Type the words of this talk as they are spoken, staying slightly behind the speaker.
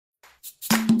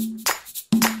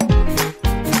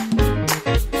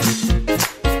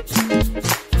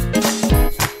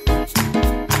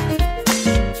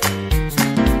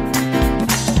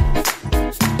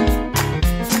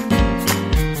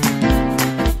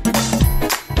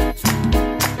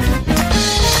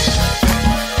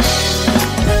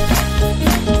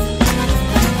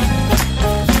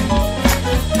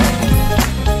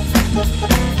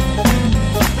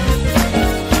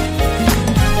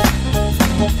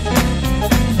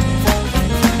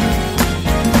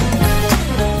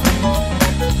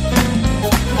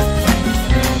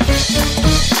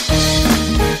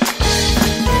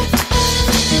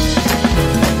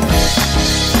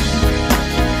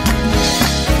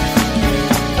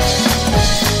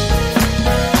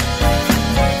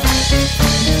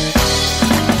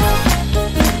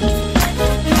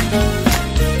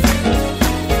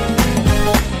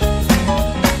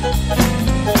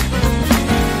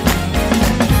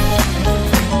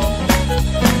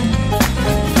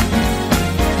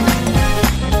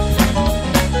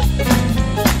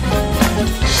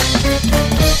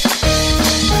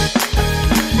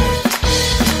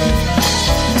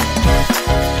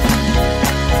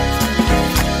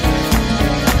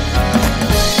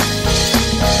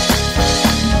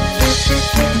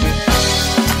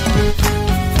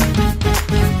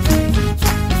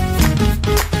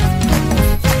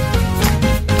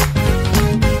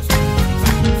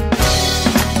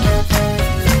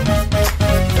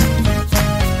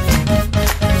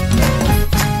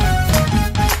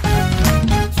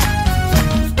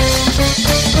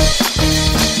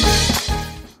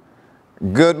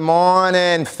Good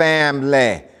morning,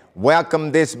 family.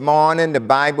 Welcome this morning to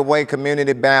Bible Way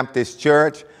Community Baptist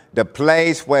Church, the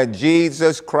place where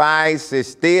Jesus Christ is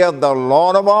still the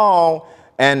Lord of all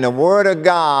and the Word of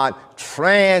God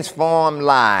transformed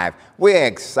life. We're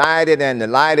excited and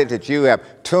delighted that you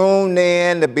have tuned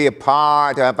in to be a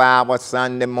part of our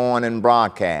Sunday morning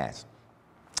broadcast.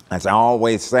 As I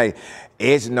always say,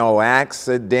 it's no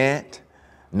accident,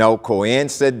 no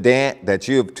coincidence that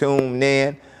you've tuned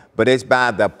in, but it's by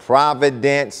the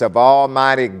providence of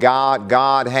Almighty God.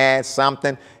 God has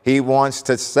something He wants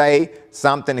to say,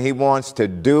 something He wants to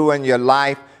do in your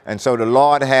life. And so the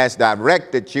Lord has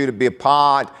directed you to be a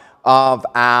part of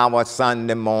our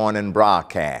Sunday morning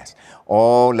broadcast.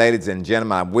 Oh, ladies and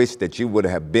gentlemen, I wish that you would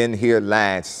have been here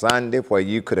last Sunday where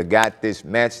you could have got this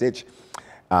message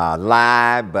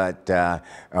live, but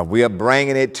we're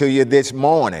bringing it to you this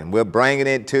morning. We're bringing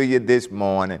it to you this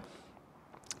morning.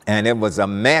 And it was a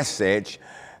message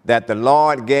that the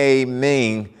Lord gave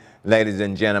me, ladies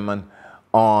and gentlemen,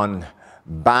 on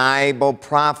Bible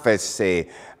prophecy,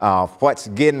 what's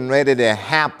getting ready to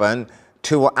happen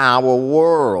to our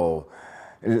world.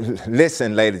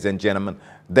 Listen, ladies and gentlemen,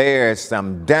 there's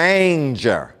some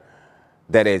danger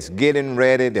that is getting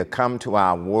ready to come to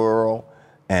our world,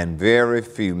 and very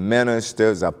few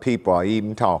ministers or people are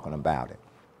even talking about it.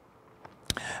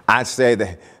 I say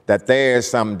that there's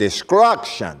some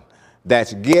destruction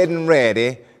that's getting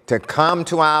ready to come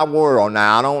to our world.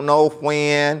 Now, I don't know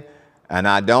when, and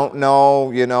I don't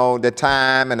know, the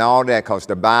time and all that, because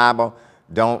the Bible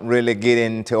don't really get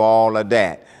into all of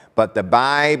that. But the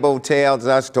Bible tells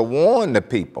us to warn the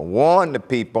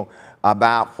people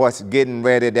about what's getting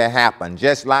ready to happen.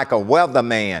 Just like a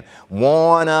weatherman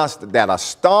warn us that a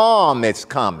storm is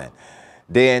coming,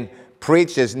 then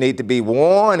preachers need to be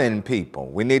warning people.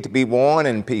 We need to be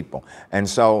warning people. And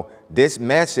so this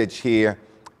message here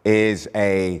is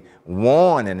a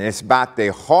warning. It's about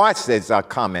the horses are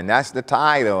coming. That's the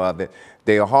title of it.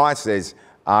 The horses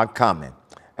are coming.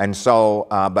 And so,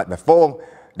 but before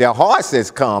the horses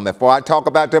come, before I talk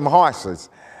about them horses,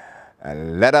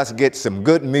 let us get some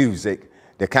good music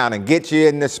to kind of get you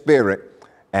in the spirit.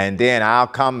 And then I'll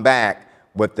come back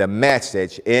with the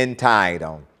message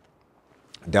entitled,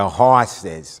 "The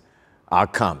horses are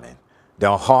coming."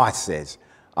 The horses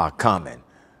are coming.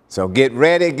 So get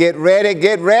ready, get ready,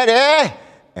 get ready,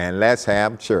 and let's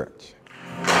have church.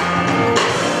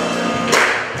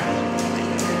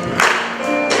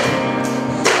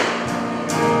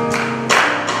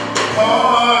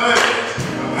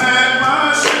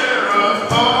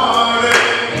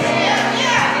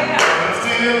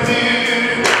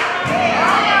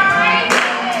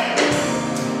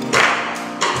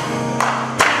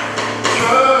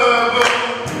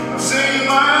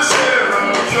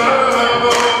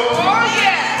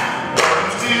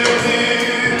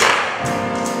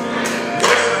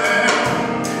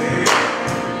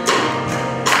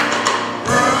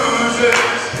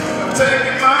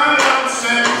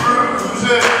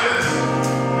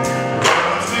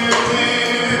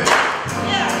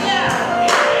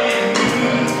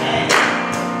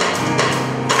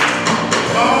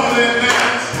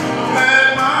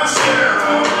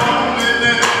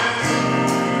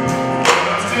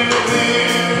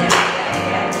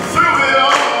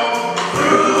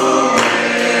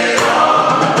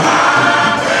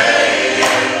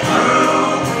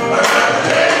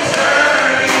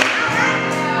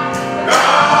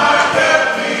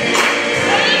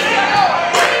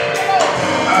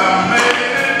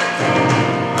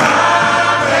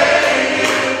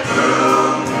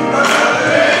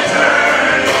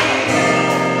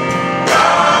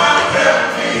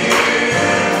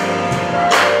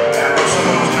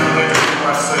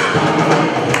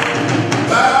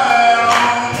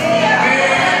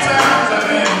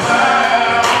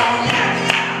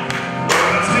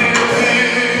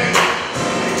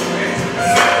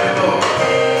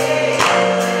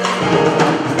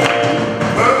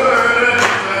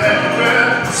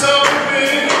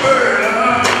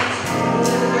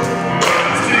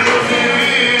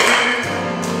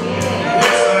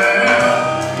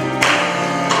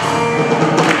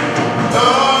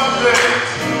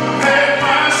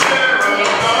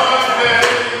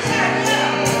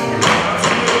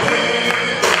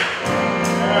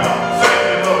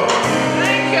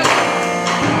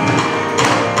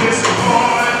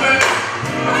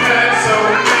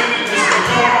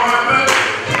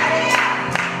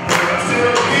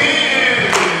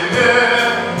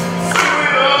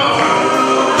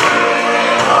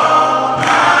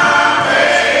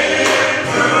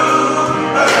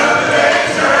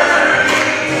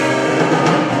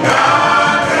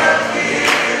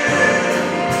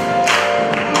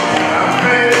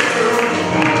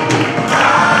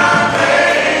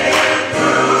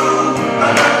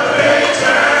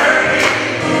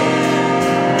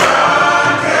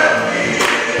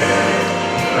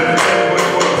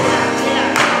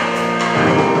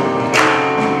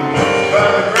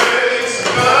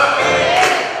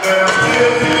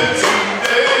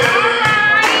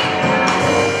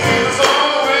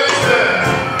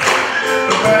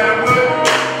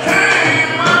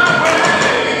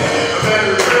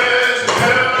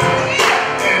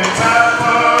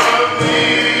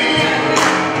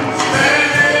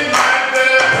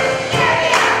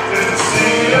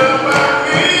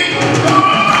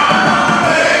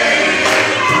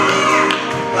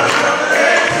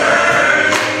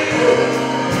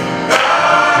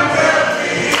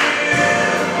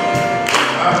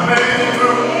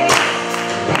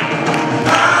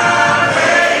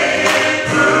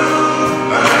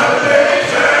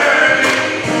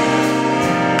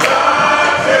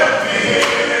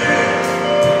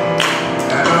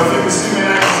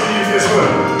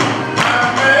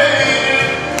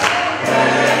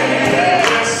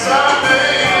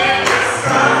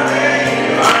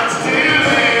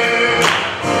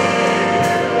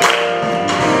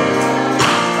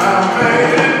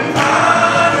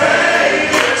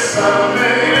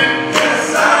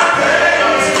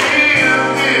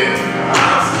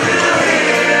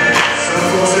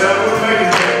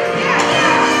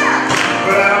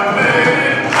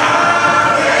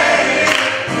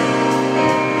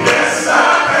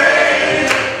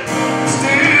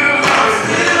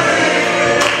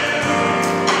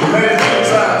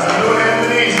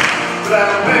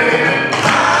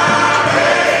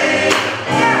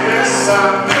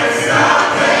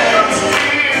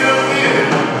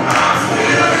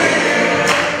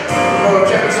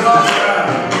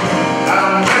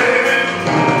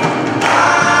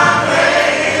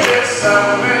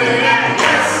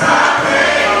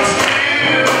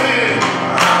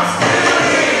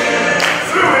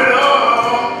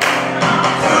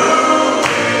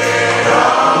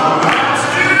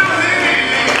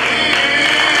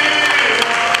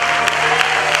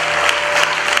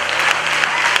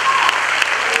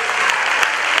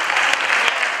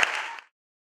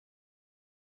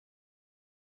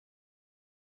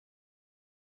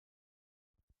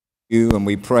 You and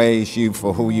we praise you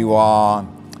for who you are,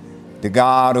 the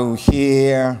God who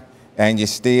hears and you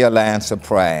still answer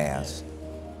prayers.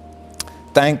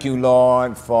 Thank you,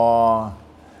 Lord, for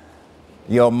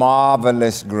your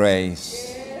marvelous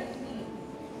grace.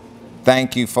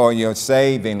 Thank you for your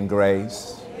saving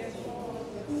grace.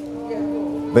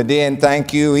 But then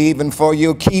thank you even for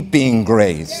your keeping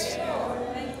grace.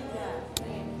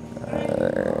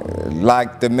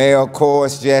 Like the male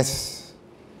chorus just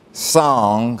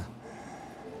sung,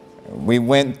 we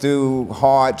went through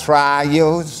hard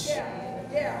trials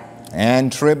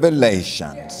and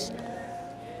tribulations,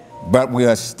 but we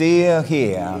are still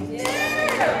here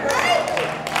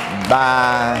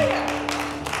by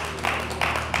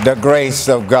the grace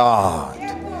of God.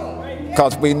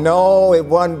 Because we know it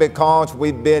wasn't because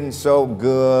we've been so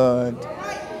good,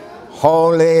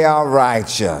 holy or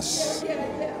righteous,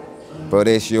 but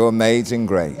it's your amazing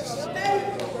grace.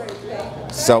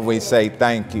 So we say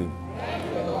thank you.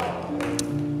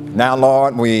 Now,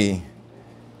 Lord, we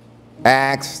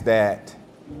ask that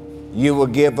you will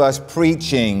give us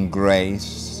preaching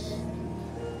grace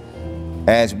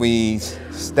as we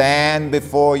stand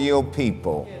before your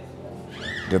people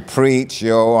to preach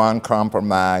your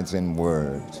uncompromising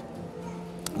words.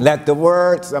 Let the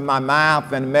words of my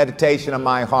mouth and the meditation of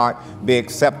my heart be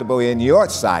acceptable in your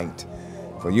sight.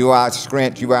 For you are our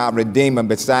strength, you are our Redeemer.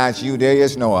 Besides you, there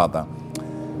is no other.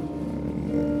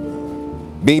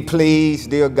 Be pleased,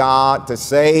 dear God, to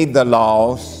save the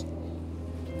lost,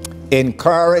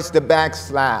 encourage the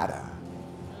backslider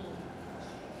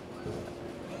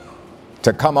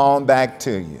to come on back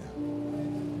to you,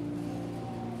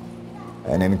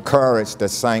 and encourage the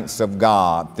saints of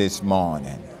God this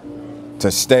morning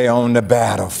to stay on the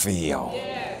battlefield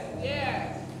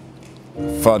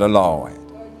for the Lord.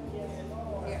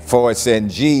 For it's in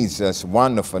Jesus'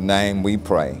 wonderful name we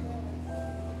pray.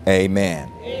 Amen.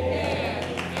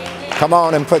 Come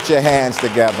on and put your hands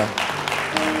together.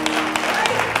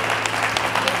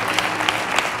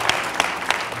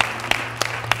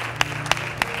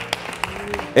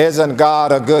 Isn't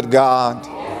God a good God?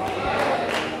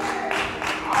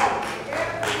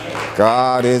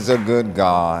 God is a good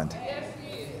God.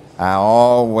 I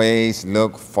always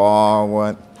look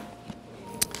forward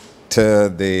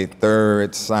to the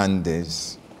third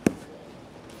Sundays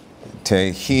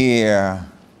to hear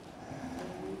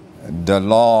the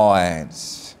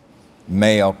Lord's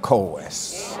male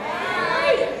chorus.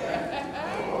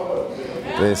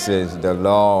 This is the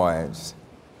Lord's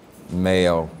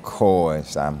male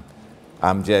chorus.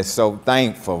 I'm just so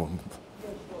thankful,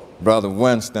 Brother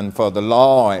Winston, for the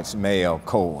Lord's male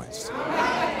chorus.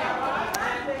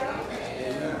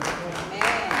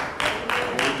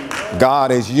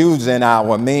 God is using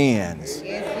our men.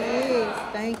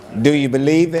 Do you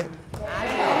believe it?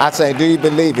 I say, do you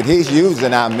believe it? He's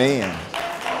using our men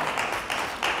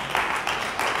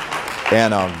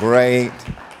in a great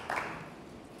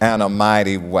and a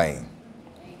mighty way.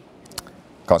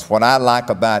 Because what I like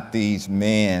about these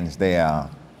men, they are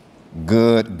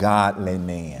good, godly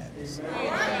men.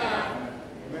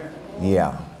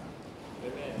 Yeah.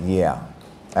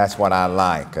 That's what I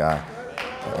like.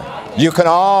 You can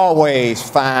always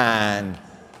find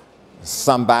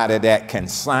somebody that can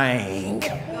sing.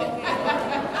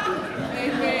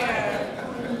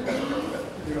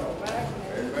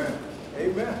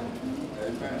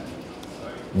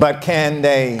 But can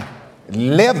they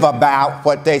live about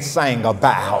what they sing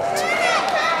about?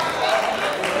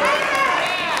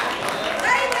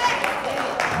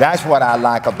 That's what I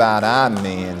like about our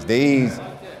men. These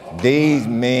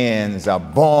men are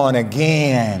born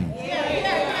again.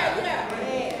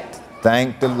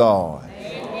 Thank the Lord.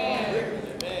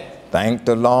 Thank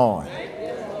the Lord.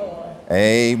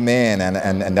 Amen.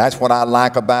 And that's what I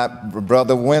like about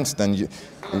Brother Winston. You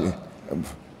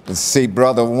see,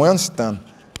 Brother Winston,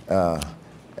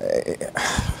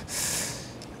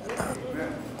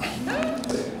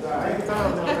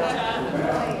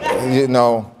 you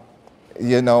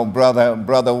know,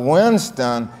 Brother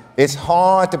Winston, it's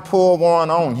hard to pull one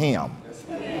on him.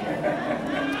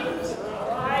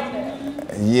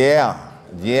 Yeah.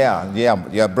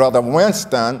 Brother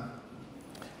Winston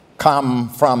come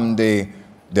from the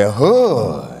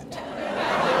hood.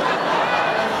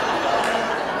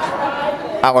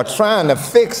 I was trying to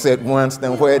fix it,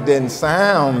 Winston, where it didn't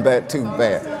sound that too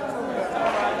bad.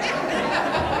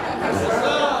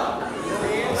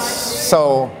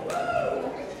 So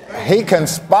he can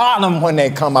spot them when they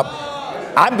come up.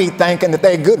 I'd be thinking that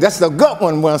they're good. That's a good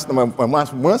one, Winston. When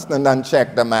Winston done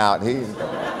checked them out, he's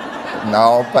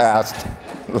no, Pastor.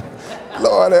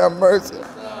 Lord have mercy.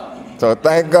 So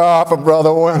thank God for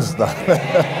Brother Winston.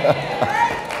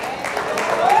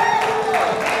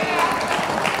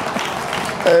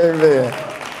 Amen.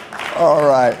 All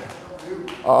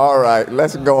right.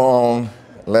 Let's go on.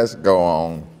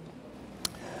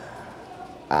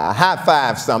 High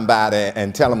five somebody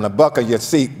and tell them to buckle your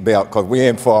seat belt because we're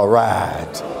in for a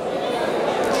ride.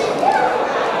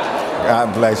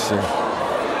 God bless you.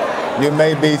 You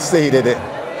may be seated.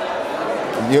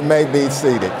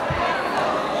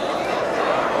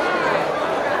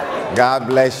 God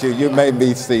bless you. You may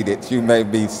be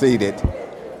seated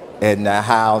in the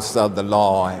house of the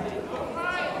Lord.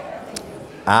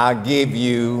 I'll give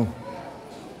you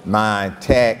my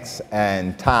text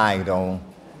and title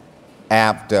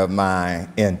after my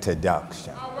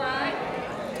introduction. All right.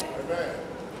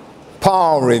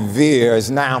 Paul Revere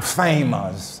is now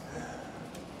famous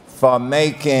for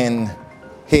making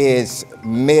his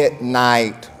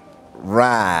midnight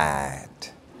ride.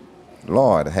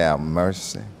 Lord have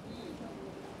mercy.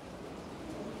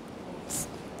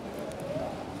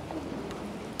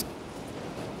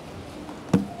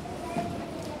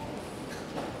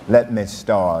 Let me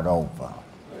start over.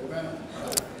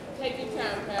 Take your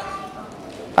time, Pastor.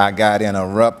 I got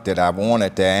interrupted. I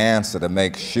wanted to answer to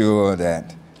make sure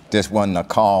that this wasn't a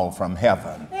call from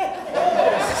heaven.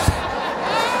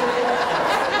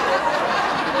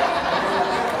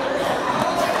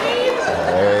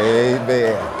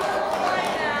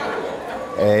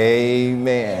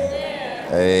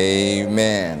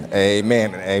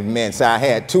 Amen. So I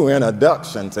had two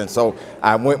introductions, and so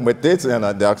I went with this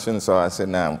introduction. So I said,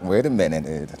 now, wait a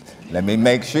minute. Let me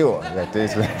make sure that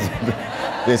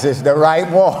this is the right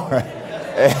one.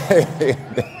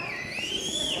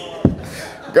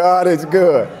 God is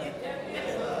good.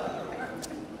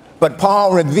 But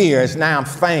Paul Revere is now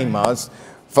famous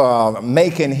for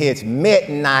making his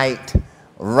midnight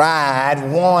ride,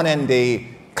 warning the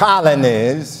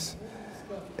colonies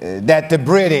that the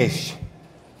British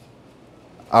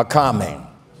are coming.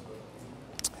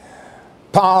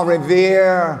 Paul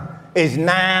Revere is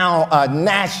now a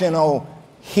national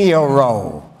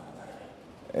hero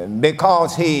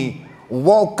because he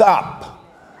woke up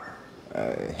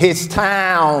his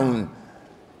town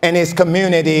and his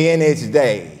community in his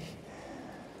day,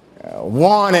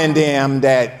 warning them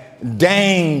that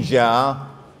danger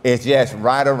is just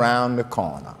right around the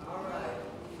corner.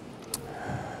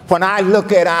 When I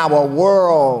look at our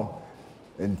world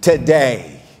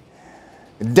today,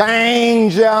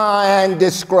 danger and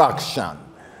destruction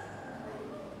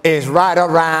is right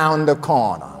around the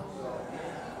corner.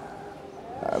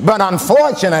 But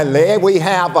unfortunately, we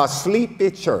have a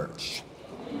sleepy church.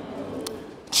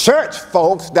 Church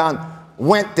folks done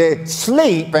went to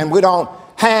sleep, and we don't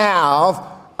have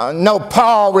no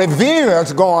Paul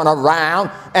Reveres going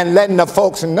around and letting the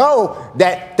folks know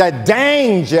that the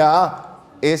danger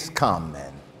is coming.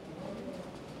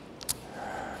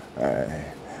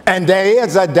 And there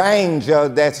is a danger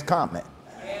that's coming.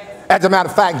 As a matter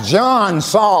of fact, John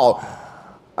saw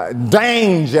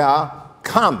danger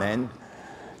coming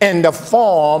in the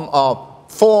form of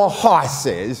 4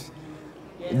 horses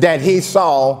that he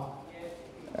saw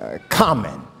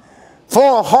coming.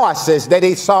 4 horses that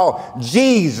he saw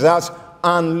Jesus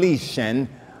unleashing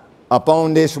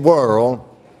upon this world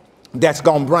that's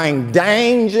going to bring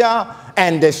danger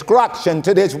and destruction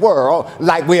to this world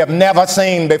like we have never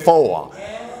seen before.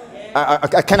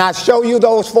 Can I show you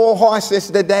those 4 horses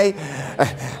today?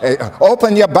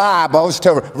 Open your Bibles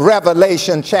to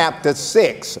Revelation chapter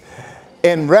 6.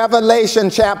 In Revelation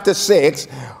chapter 6,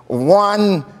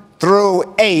 1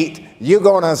 through 8, you're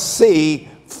going to see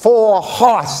 4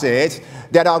 horses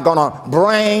that are going to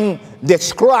bring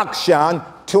destruction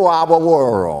to our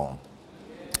world.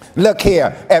 Look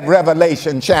here at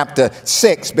Revelation chapter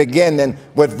 6, beginning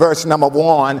with verse number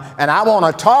 1. And I want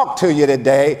to talk to you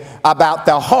today about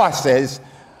the horses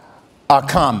are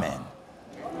coming.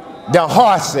 The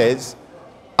horses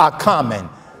are coming.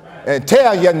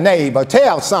 Tell your neighbor,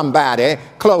 tell somebody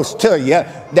close to you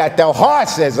that the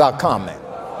horses are coming.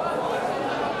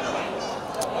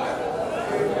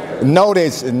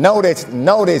 Notice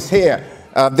here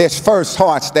this first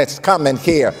horse that's coming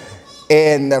here.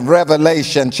 In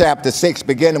Revelation chapter 6,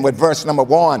 beginning with verse number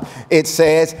 1, it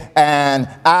says, and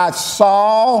I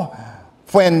saw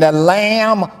when the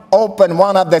Lamb opened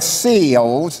one of the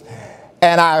seals,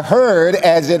 and I heard,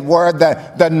 as it were,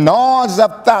 the noise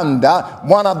of thunder,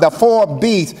 one of the four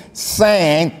beasts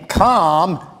saying,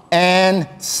 come and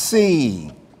see.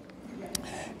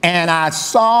 And I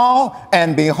saw,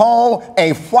 and behold,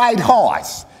 a white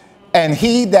horse, and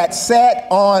he that sat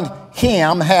on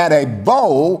him had a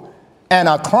bow, and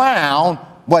a crown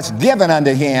was given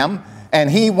unto him,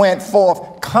 and he went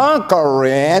forth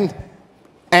conquering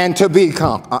and to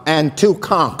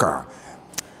conquer.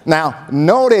 Now,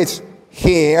 notice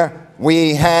here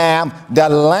we have the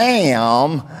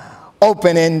Lamb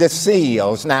opening the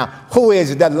seals. Now, who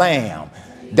is the Lamb?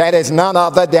 That is none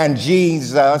other than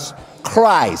Jesus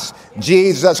Christ.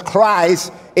 Jesus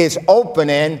Christ is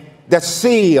opening the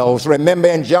seals. Remember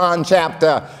in John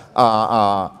chapter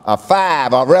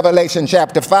 5, or Revelation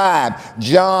chapter 5,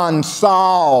 John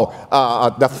saw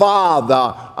the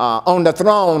Father on the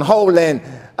throne holding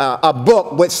a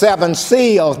book with 7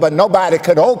 seals, but nobody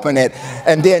could open it.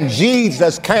 And then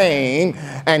Jesus came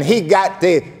and he got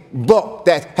the book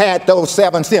that had those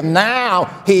 7 seals.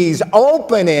 Now he's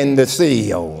opening the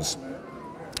seals.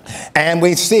 And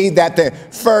we see that the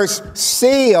first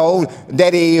seal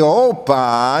that he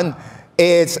opened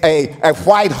is a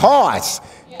white horse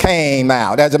came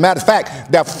out. As a matter of fact,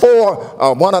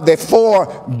 one of the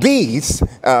 4 beasts,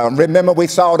 remember we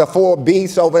saw the 4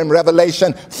 beasts over in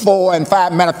Revelation 4 and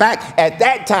 5. Matter of fact, at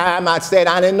that time I said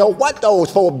I didn't know what those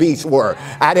 4 beasts were.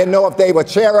 I didn't know if they were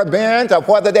cherubims or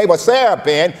whether they were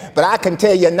seraphim, but I can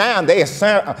tell you now they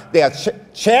are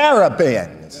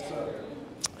cherubims.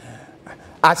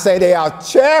 I say they are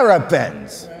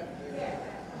cherubims.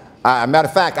 Matter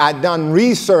of fact, I've done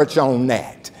research on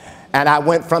that. And I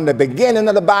went from the beginning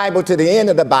of the Bible to the end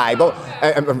of the Bible.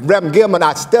 Reverend Gilman,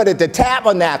 I studied the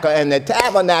tabernacle, and the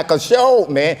tabernacle showed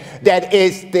me that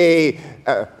it's the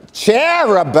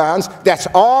cherubims that's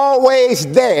always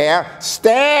there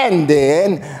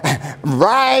standing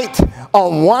right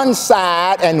on one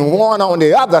side and one on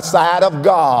the other side of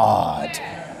God.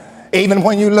 Even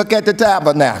when you look at the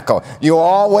tabernacle, you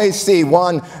always see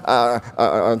one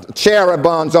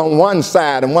cherubims on one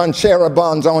side and one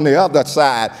cherubims on the other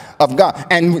side of God.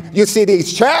 And you see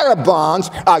these cherubims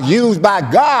are used by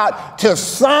God to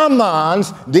summon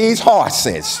these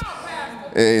horses.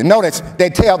 Notice they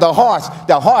tell the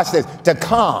horses to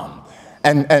come.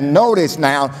 And notice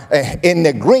now, in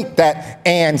the Greek, that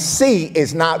and see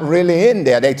is not really in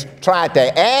there. They tried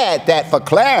to add that for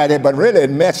clarity, but really it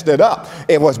messed it up.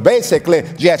 It was basically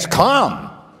just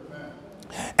come.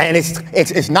 And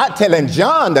it's not telling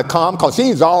John to come because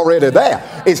he's already there.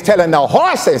 It's telling the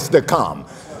horses to come.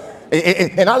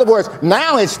 In other words,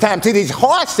 now it's time. See, these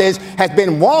horses has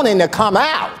been wanting to come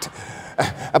out.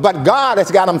 But God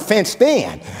has got them fenced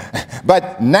in.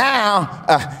 But now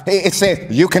it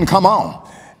says, you can come on.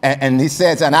 And he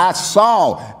says, and I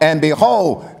saw, and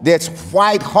behold, this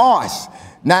white horse.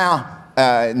 Now,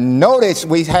 notice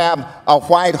we have a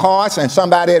white horse, and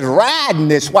somebody is riding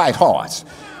this white horse.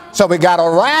 So we got a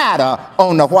rider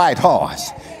on the white horse.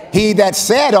 He that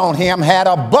sat on him had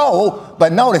a bow,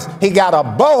 but notice, he got a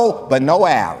bow, but no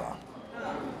arrow.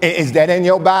 Is that in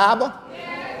your Bible?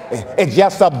 It's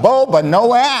just a bow, but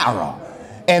no arrow.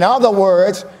 In other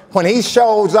words, when he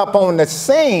shows up on the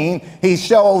scene, he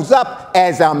shows up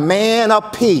as a man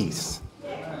of peace.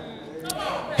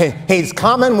 He's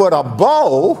coming with a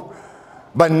bow,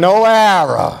 but no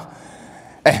arrow.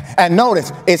 And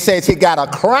notice, it says he got a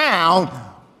crown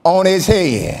on his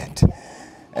head.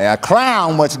 A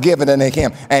crown was given unto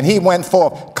him, and he went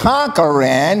forth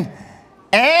conquering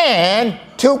and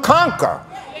to conquer.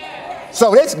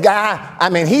 So this guy, I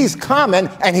mean, he's coming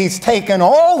and he's taking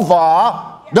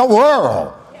over the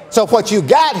world. So what you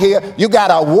got here, you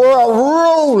got a world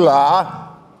ruler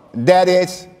that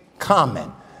is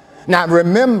coming. Now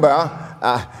remember,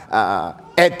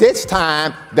 at this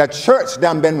time, the church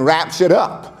done been raptured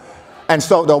up. And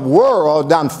so the world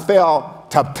done fell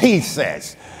to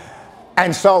pieces.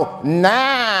 And so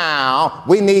now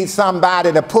we need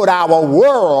somebody to put our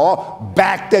world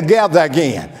back together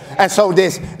again. And so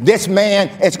this man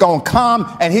is going to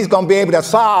come and he's going to be able to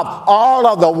solve all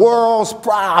of the world's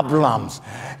problems.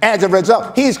 As a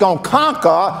result, he's going to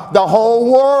conquer the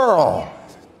whole world.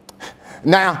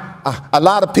 Now, a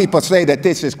lot of people say that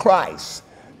this is Christ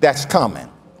that's coming.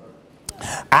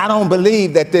 I don't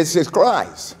believe that this is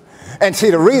Christ. And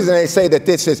see, the reason they say that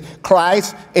this is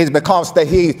Christ is because that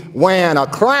he's wearing a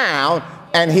crown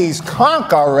and he's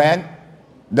conquering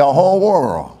the whole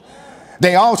world.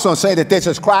 They also say that this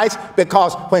is Christ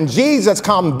because when Jesus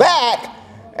comes back,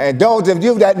 and those of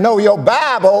you that know your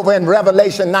Bible over in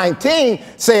Revelation 19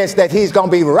 says that he's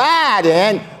going to be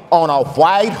riding on a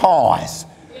white horse.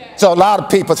 So a lot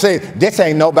of people say, this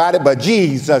ain't nobody but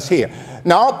Jesus here.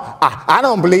 No, I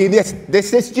don't believe this.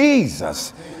 This is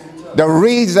Jesus. The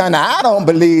reason I don't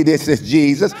believe this is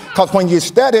Jesus, because when you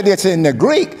study this in the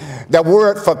Greek, the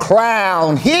word for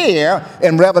crown here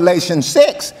in Revelation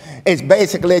 6 is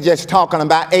basically just talking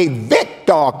about a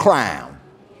victor crown.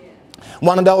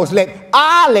 One of those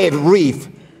olive wreath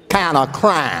kind of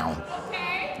crown.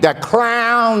 The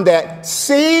crown that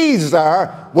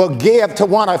Caesar will give to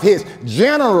one of his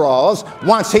generals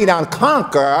once he done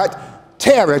conquered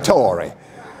territory.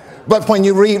 But when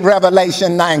you read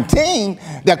Revelation 19,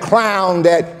 the crown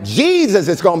that Jesus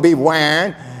is going to be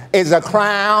wearing is a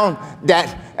crown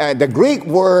that the Greek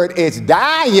word is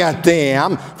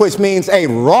diadem, which means a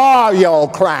royal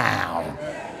crown.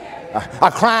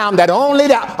 A crown that only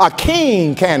a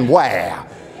king can wear.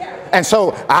 And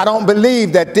so I don't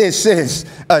believe that this is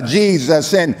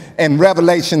Jesus in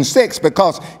Revelation 6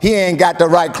 because he ain't got the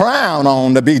right crown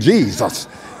on to be Jesus.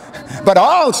 But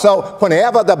also,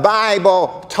 whenever the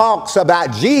Bible talks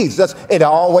about Jesus, it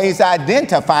always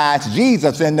identifies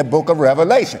Jesus in the book of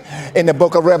Revelation. In the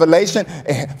book of Revelation,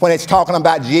 when it's talking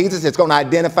about Jesus, it's going to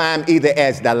identify him either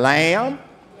as the Lamb,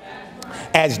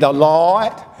 as the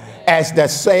Lord, as the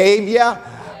Savior,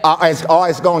 or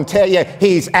it's going to tell you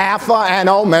he's Alpha and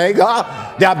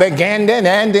Omega, the beginning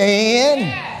and the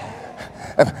end.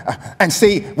 And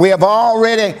see, we have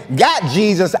already got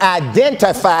Jesus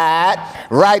identified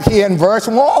right here in verse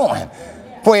 1,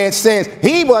 where it says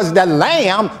he was the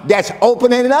lamb that's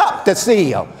opening up the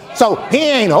seal. So he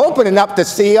ain't opening up the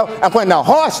seal, and when the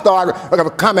horse started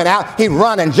coming out, he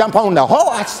run and jump on the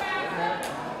horse.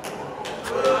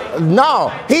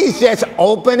 No, he's just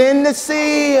opening the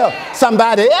seal.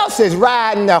 Somebody else is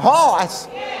riding the horse.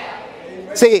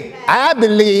 See, I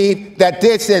believe that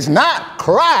this is not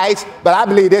Christ, but I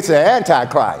believe this is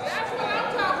Antichrist. That's what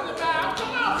I'm talking about. Come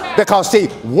on, Pastor. Because see,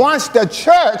 once the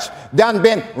church done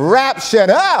been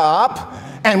raptured up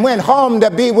and went home to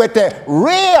be with the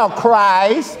real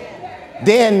Christ,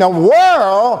 then the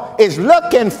world is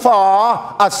looking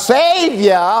for a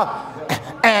Savior,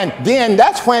 and then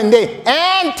that's when the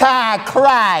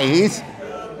Antichrist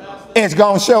is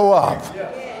going to show up.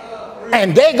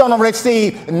 And they're going to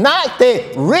receive not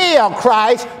the real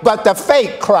Christ, but the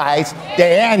fake Christ, the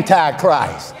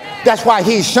Antichrist. That's why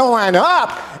he's showing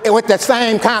up with the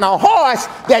same kind of horse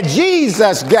that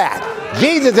Jesus got.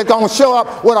 Jesus is going to show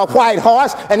up with a white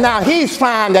horse, and now he's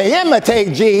trying to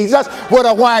imitate Jesus with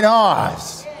a white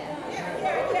horse.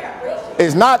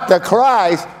 It's not the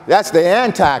Christ, that's the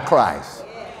Antichrist.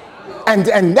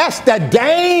 And that's the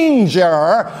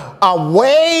danger of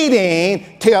waiting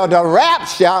till the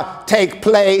rapture take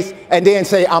place and then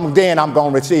say, I'm going to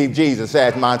receive Jesus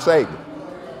as my Savior.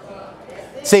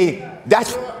 See,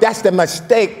 that's the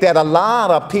mistake that a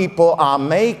lot of people are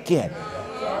making.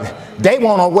 They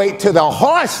want to wait till the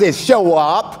horses show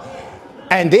up,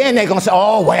 and then they're going to say,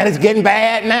 oh, well, it's getting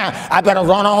bad now. I better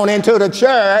run on into the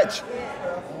church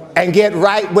and get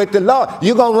right with the Lord.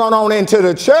 You're going to run on into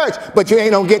the church, but you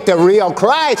ain't going to get the real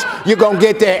Christ. You're going to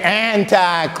get the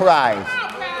Antichrist.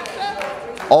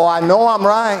 Oh, I know I'm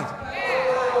right.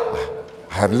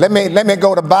 Let me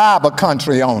go to Bible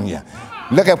country on you.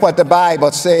 Look at what the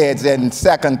Bible says in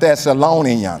 2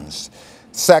 Thessalonians.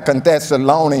 2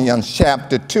 Thessalonians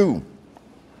chapter 2.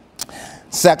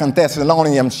 2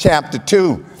 Thessalonians chapter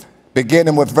 2,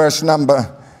 beginning with verse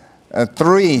number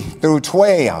 3 through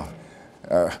 12.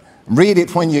 Read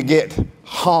it when you get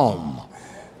home.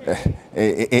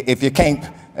 If you can't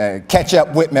catch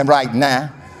up with me right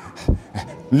now,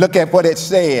 look at what it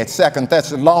says. 2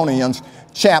 Thessalonians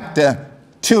chapter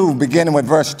 2, beginning with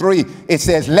verse 3. It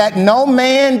says, let no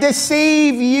man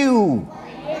deceive you.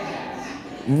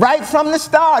 Right from the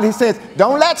start, he says,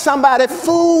 don't let somebody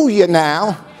fool you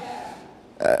now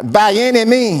by any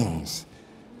means.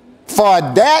 For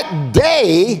that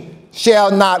day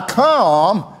shall not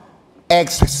come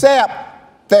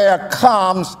except there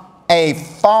comes a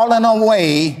falling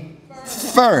away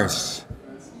first,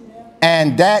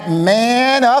 and that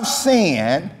man of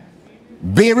sin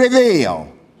be revealed.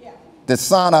 The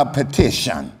son of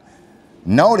petition.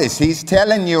 Notice he's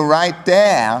telling you right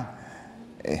there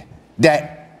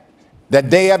that the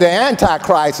day of the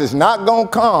Antichrist is not going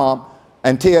to come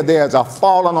until there's a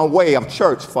falling away of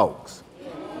church folks.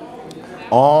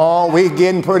 Oh, we're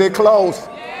getting pretty close.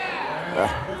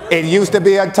 It used to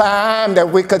be a time that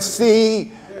we could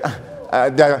see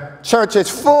the churches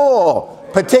full,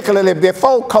 particularly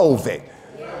before COVID.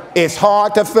 It's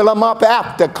hard to fill them up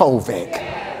after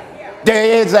COVID.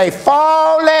 There is a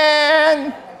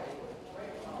falling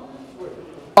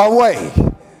away.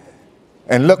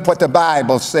 And look what the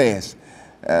Bible says.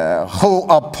 Who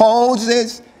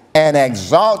opposes and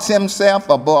exalts himself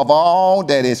above all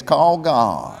that is called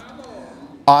God,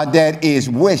 or that is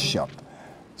worshiped,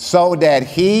 so that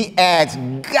he as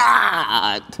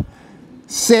God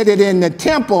sitteth in the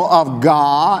temple of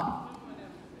God,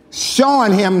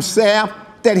 showing himself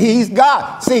that he's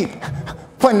God. See,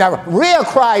 when the real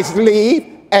Christ leave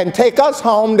and take us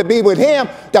home to be with him,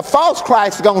 the false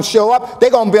Christ is going to show up.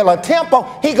 They're going to build a temple.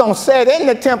 He's going to sit in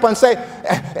the temple and say,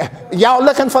 y'all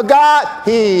looking for God?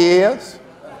 He is.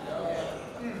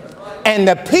 And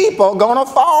the people going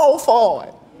to fall for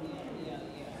it.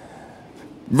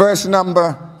 Verse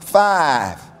number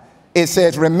 5, it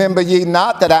says, remember ye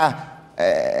not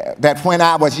that when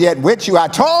I was yet with you, I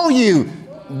told you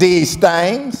these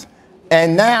things,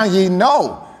 and now ye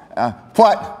know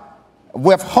what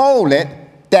withholdeth,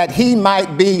 that he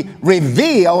might be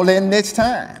revealed in this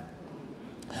time.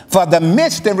 For the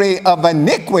mystery of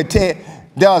iniquity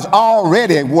does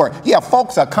already work. Yeah,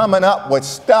 folks are coming up with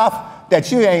stuff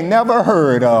that you ain't never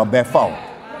heard of before.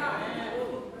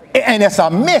 And it's a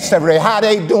mystery how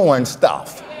they doing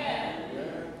stuff.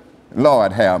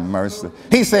 Lord have mercy.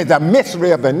 He says the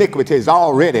mystery of iniquity is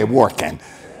already working.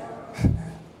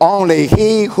 Only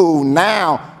he who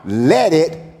now let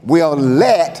it will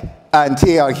let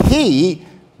until he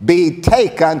be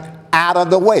taken out of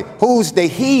the way. Who's the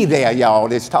he there, y'all,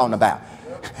 that's talking about?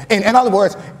 In other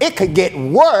words, it could get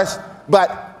worse,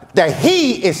 but the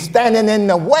he is standing in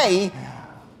the way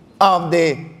of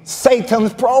the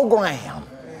Satan's program.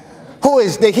 Who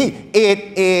is the he?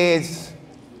 It is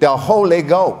the Holy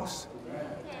Ghost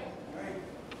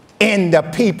in the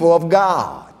people of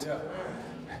God.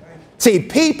 See,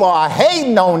 people are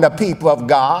hating on the people of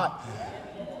God,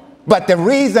 but the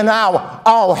reason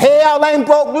all hell ain't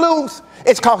broke loose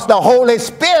is because the Holy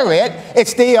Spirit is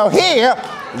still here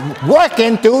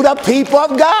working through the people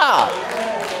of God.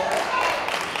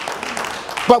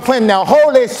 But when the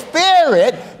Holy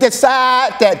Spirit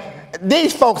decides that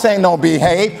these folks ain't gonna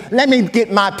behave, let me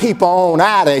get my people on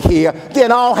out of here,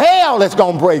 then all hell is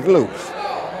gonna break loose.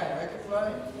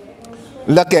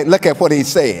 Look at what he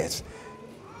says.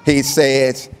 He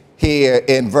says here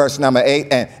in verse number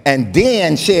 8, and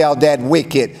then shall that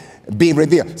wicked be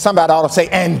revealed. Somebody ought to say,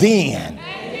 and then.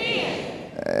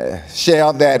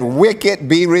 Shall that wicked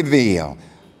be revealed,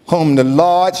 whom the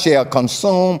Lord shall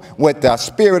consume with the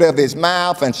spirit of his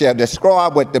mouth, and shall destroy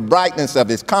with the brightness of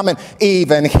his coming,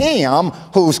 even him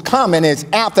whose coming is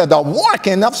after the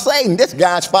working of Satan. This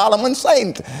guy's following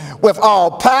Satan with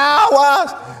all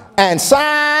powers and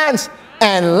signs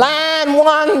and lying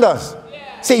wonders.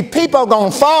 See, people are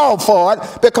going to fall for it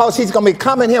because he's going to be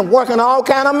coming here working all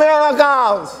kind of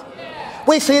miracles.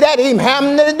 We see that even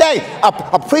happening today.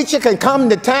 A preacher can come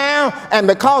to town, and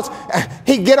because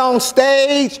he get on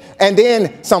stage and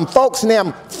then some folks in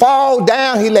them fall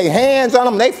down, he lay hands on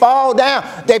them, they fall down,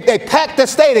 they pack the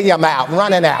stadium out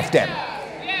running after him.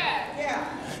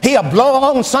 He'll blow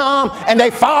on some and they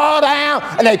fall down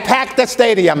and they pack the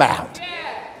stadium out.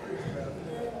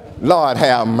 Lord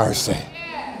have mercy.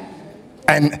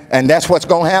 And that's what's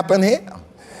going to happen here.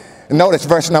 Notice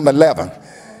verse number 11.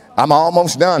 I'm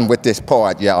almost done with this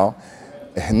part, y'all.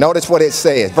 Notice what it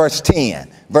says, verse 10.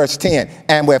 Verse 10,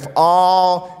 and with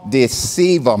all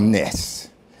deceivableness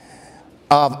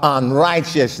of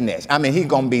unrighteousness. I mean, he's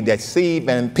going to be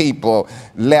deceiving people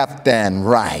left and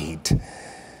right.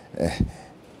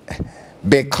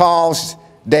 Because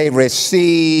they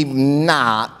receive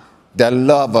not the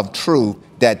love of truth,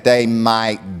 that they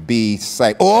might be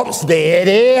saved. Oops, there it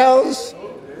is.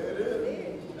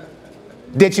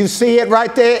 Did you see it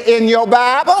right there in your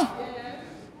Bible?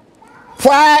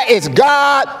 Why is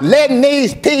God letting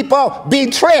these people be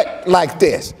tricked like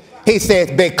this? He says,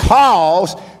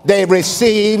 because they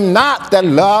receive not the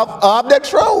love of the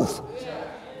truth,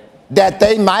 that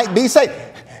they might be saved.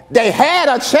 They had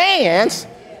a chance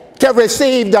to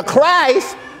receive the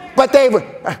Christ, but they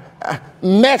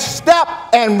messed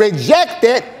up and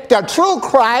rejected the true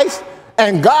Christ,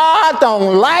 and God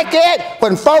don't like it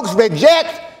when folks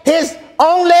reject his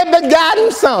only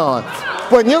begotten son.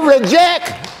 When you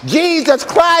reject Jesus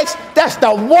Christ, that's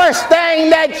the worst thing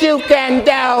that you can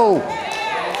do.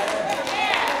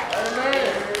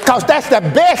 Because that's the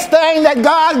best thing that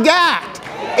God got.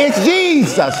 It's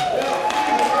Jesus.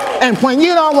 And when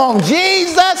you don't want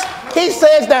Jesus, he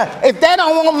says that if they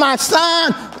don't want my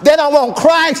son, they don't want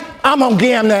Christ, I'm going to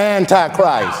give them the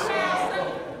Antichrist.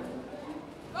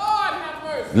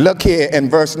 Look here in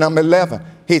verse number 11.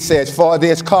 He says, for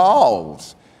this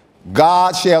cause,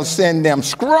 God shall send them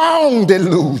strong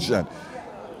delusion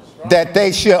that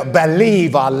they should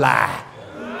believe a lie.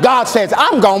 God says,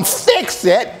 I'm going to fix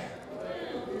it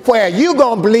where you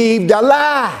going to believe the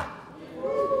lie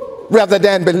rather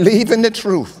than believing the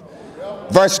truth.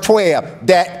 Verse 12,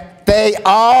 that they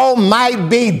all might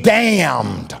be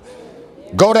damned.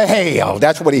 Go to hell.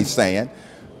 That's what he's saying.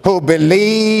 Who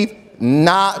believe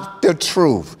not the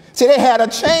truth. See, they had a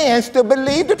chance to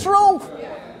believe the truth,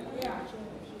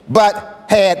 but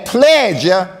had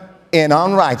pleasure in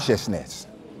unrighteousness.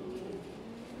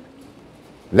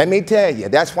 Let me tell you,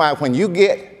 that's why when you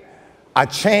get a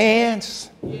chance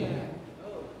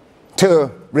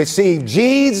to receive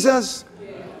Jesus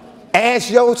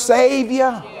as your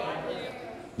Savior,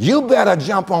 you better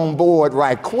jump on board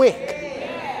right quick.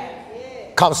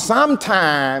 Because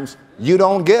sometimes you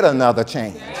don't get another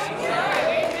chance.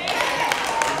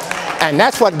 And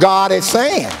that's what God is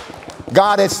saying.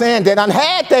 God is saying they done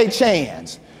had their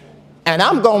chance. And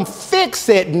I'm going to fix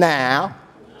it now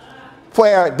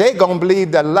where they're going to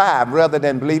believe the lie rather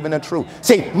than believing the truth.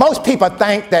 See, most people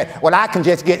think that, well, I can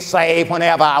just get saved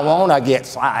whenever I want to get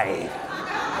saved.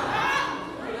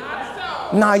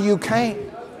 No, you can't.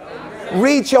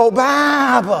 Read your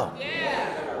Bible.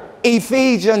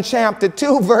 Ephesians chapter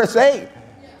 2, verse 8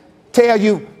 tell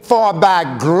you, for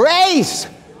by grace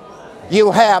you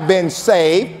have been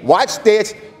saved. Watch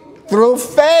this. Through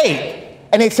faith.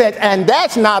 And he said, and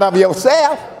that's not of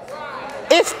yourself.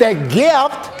 It's the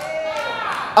gift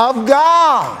of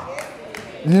God.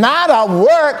 Not of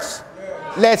works,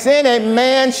 lest any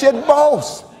man should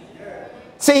boast.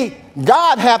 See,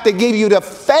 God have to give you the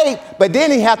faith, but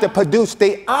then he have to produce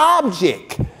the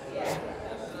object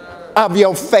of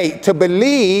your faith to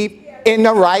believe in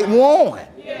the right one.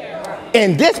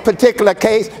 In this particular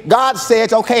case, God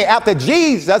says, okay, after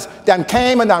Jesus done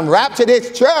came and done raptured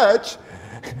his church,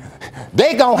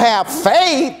 they gonna have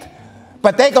faith,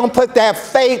 but they gonna put their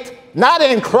faith not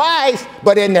in Christ,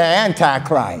 but in the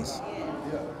Antichrist.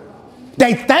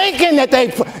 They thinking that they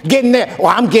getting there. Well,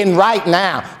 I'm getting right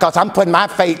now because I'm putting my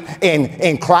faith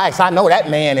in Christ. I know that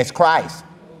man is Christ.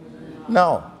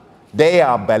 No, they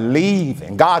are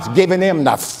believing. God's giving them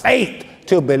the faith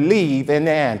to believe in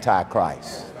the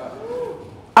Antichrist.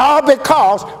 All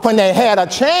because when they had a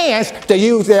chance to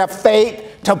use their faith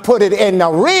to put it in the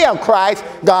real Christ,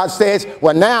 God says,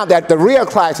 well, now that the real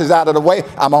Christ is out of the way,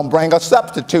 I'm going to bring a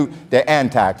substitute, the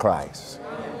Antichrist.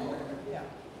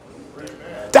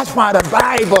 That's why the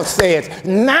Bible says,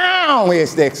 now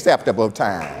is the acceptable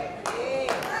time.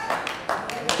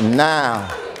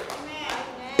 Now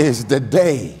is the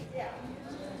day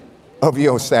of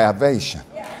your salvation.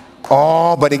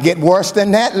 Oh, but it gets worse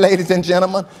than that, ladies and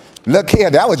gentlemen. Look here,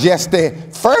 that was just the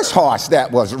first horse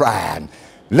that was riding.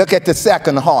 Look at the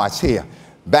second horse here.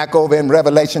 Back over in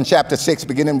Revelation chapter 6,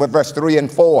 beginning with verse 3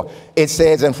 and 4. It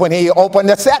says, and when he opened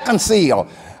the second seal,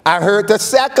 I heard the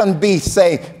second beast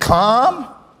say, come.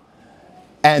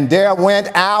 And there went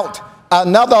out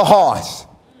another horse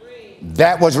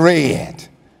that was red.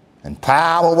 And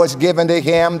power was given to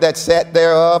him that sat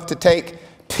thereof to take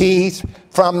peace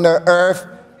from the earth,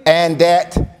 and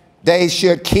that they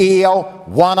should kill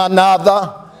one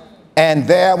another. And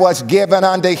there was given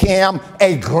unto him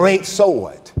a great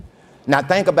sword. Now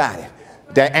think about it.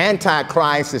 The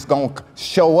Antichrist is going to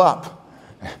show up.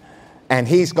 And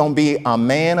he's going to be a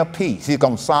man of peace. He's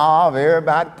going to solve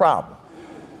everybody's problem.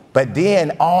 But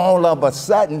then all of a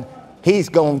sudden, he's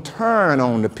going to turn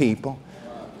on the people.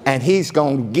 And he's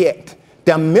going to get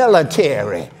the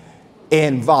military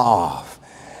involved.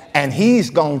 And he's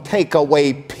going to take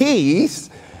away peace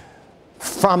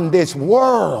from this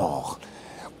world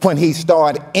when he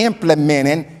started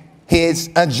implementing his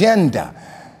agenda.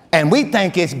 And we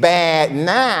think it's bad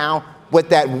now with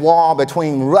that war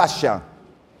between Russia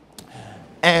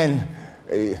and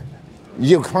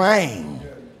Ukraine.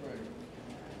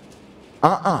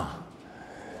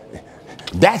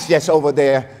 That's just over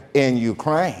there in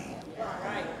Ukraine.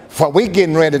 What we're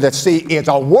getting ready to see is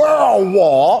a world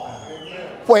war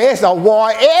where it's a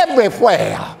war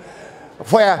everywhere.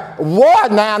 Where war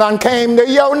now done came to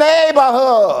your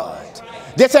neighborhood.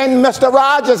 This ain't Mr.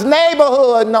 Rogers'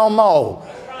 neighborhood no more.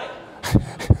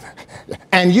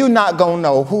 And you're not going to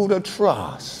know who to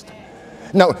trust.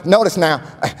 No, notice now,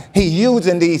 he's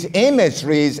using these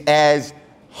imageries as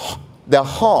the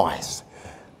horse.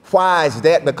 Why is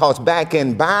that? Because back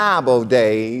in Bible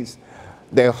days,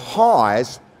 the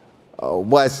horse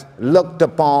was looked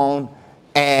upon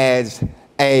as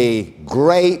a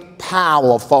great,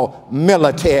 powerful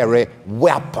military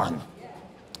weapon.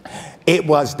 It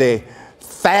was the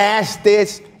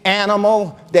fastest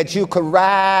animal that you could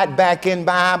ride back in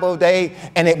Bible day,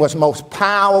 and it was most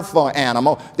powerful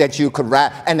animal that you could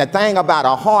ride. And the thing about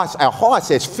a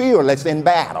horse is fearless in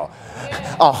battle.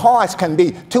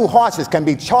 Two horses can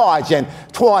be charging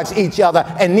towards each other,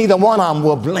 and neither one of them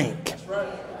will blink.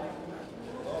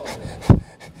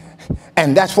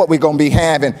 And that's what we're going to be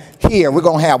having here. We're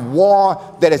going to have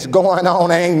war that is going on.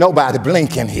 Ain't nobody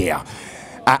blinking here.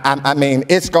 I mean,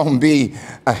 it's going to be,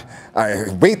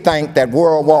 we think that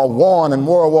World War I and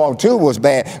World War II was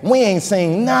bad. We ain't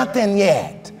seen nothing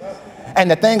yet.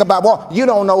 And the thing about war, you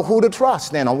don't know who to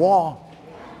trust in a war.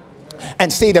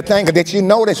 And see, the thing that you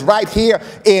notice right here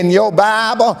in your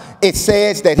Bible, it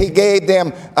says that he gave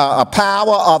them a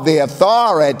power of the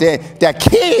authority to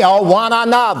kill one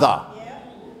another.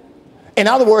 In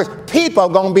other words, people are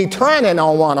going to be turning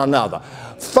on one another.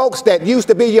 Folks that used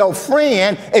to be your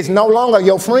friend is no longer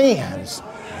your friends.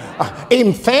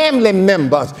 Even family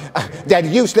members that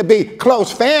used to be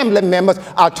close family members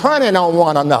are turning on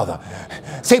one another.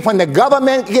 See, when the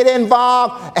government get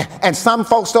involved and some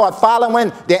folks start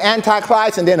following the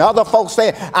Antichrist, and then other folks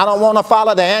say, I don't want to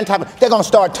follow the Antichrist, they're going to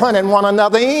start turning one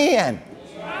another in.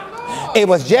 It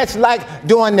was just like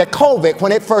during the COVID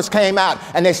when it first came out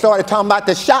and they started talking about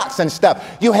the shots and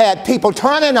stuff. You had people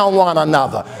turning on one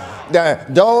another.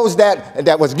 Those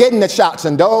that was getting the shots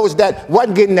and those that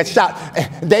wasn't getting the shot,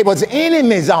 they was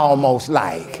enemies almost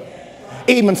like.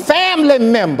 Even family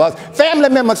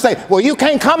members say, well, you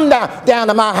can't come down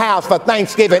to my house for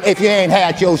Thanksgiving if you ain't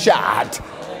had your shot.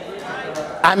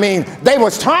 I mean, they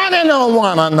was turning on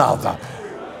one another.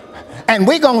 And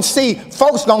we're going to see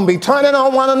folks going to be turning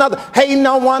on one another, hating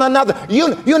on one another.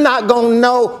 You're not going to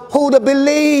know who to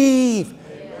believe.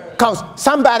 Because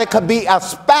somebody could be a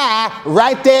spy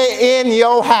right there in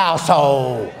your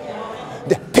household.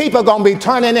 People are going to be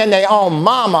turning in their own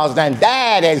mamas and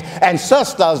daddies and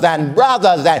sisters and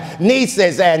brothers and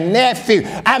nieces and nephews.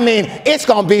 I mean, it's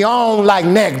going to be on like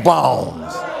neck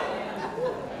bones.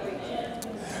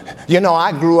 You know,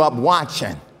 I grew up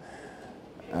watching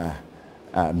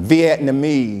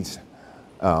Vietnamese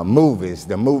movies,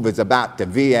 the movies about the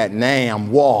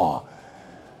Vietnam War.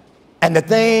 And the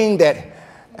thing that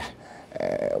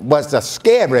was the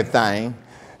scary thing,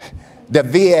 the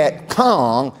Viet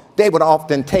Cong, they would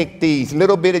often take these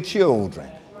little bitty children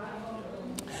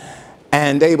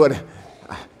and they would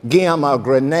give them a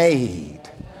grenade,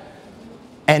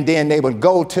 and then they would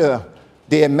go to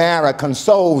the American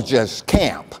soldiers'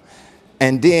 camp,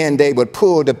 and then they would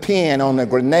pull the pin on the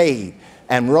grenade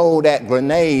and roll that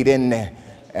grenade in the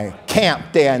camp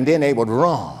there, and then they would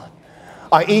run.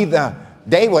 Or either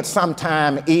they would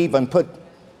sometime even put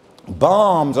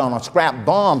bombs on, or scrap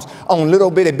bombs on little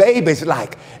bitty babies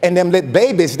like, and them little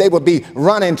babies, they would be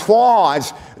running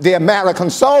towards the American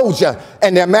soldier,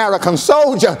 and the American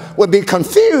soldier would be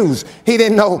confused. He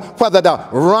didn't know whether to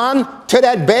run to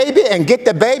that baby and get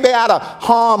the baby out of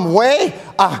harm's way.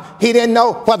 He didn't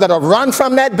know whether to run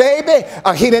from that baby,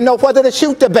 or he didn't know whether to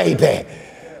shoot the baby.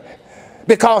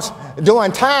 Because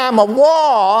during time of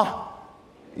war,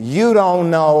 you don't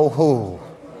know who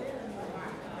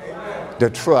to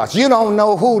trust. You don't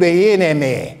know who the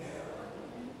enemy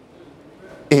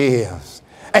is.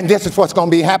 And this is what's going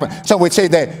to be happening. So we say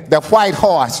that the white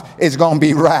horse is going to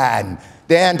be riding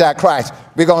the Antichrist.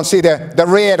 We're going to see the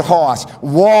red horse.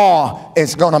 War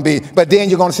is going to be. But then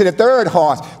you're going to see the third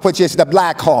horse, which is the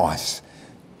black horse.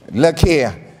 Look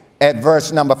here at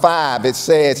verse number 5. It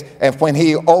says, and when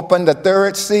he opened the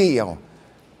third seal,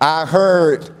 I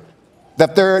heard the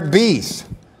third beast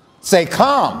say,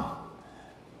 come.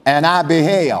 And I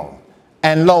beheld,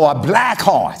 and lo, a black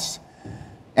horse,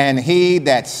 and he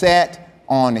that sat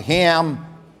on him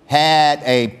had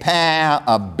a pair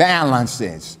of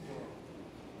balances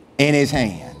in his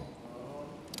hand.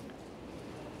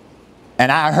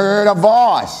 And I heard a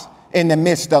voice in the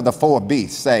midst of the four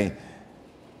beasts say,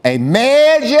 a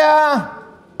measure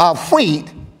of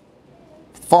wheat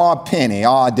for a penny,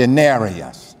 or a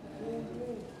denarius,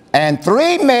 and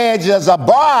 3 measures of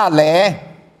barley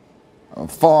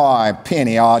for a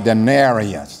penny, or a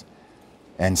denarius.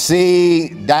 And see,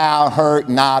 thou hurt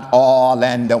not oil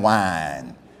and the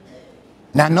wine.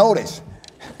 Now notice,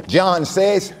 John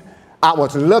says, I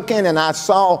was looking and I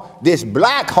saw this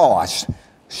black horse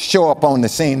show up on the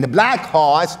scene. The black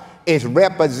horse is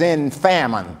representing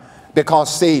famine.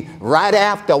 Because, see, right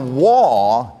after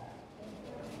war,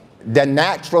 the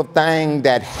natural thing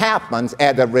that happens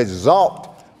as a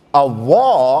result of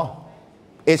war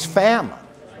is famine.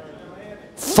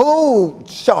 Food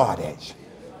shortage.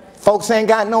 Folks ain't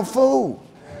got no food.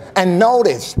 And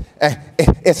notice,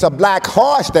 it's a black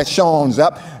horse that shows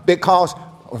up because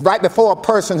right before a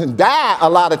person dies, a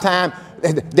lot of time,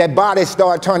 their bodies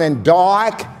start turning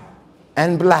dark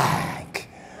and black.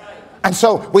 And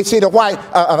so we see the white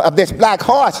of this black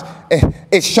horse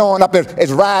is showing up,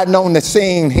 is riding on the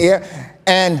scene here.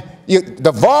 And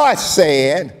the voice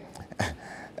said,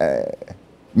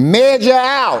 measure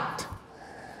out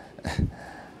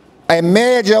a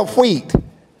measure of wheat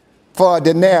for a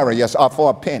denarius or for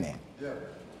a penny.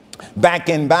 Back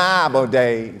in Bible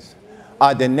days,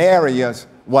 a denarius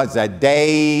was a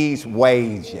day's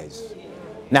wages.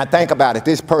 Now think about it.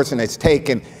 This person is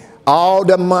taking all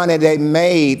the money they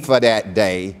made for that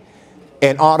day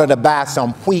in order to buy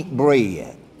some wheat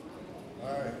bread.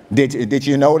 Did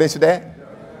you notice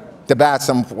that? To buy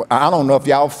some, I don't know if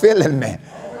y'all feeling me.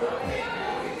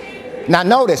 Now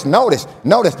notice,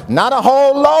 not a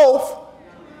whole loaf,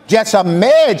 just a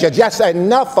measure, just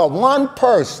enough for one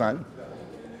person.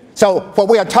 So what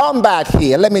we are talking about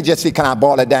here, let me just see, can I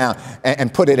boil it down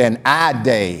and put it in our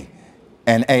day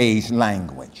and age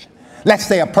language? Let's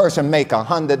say a person make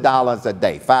 $100 a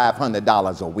day,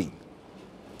 $500 a week.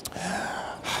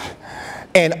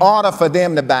 In order for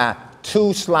them to buy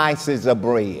 2 slices of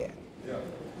bread,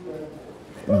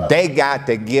 they got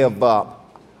to give up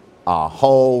a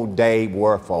whole day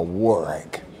worth of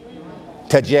work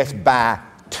to just buy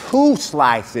 2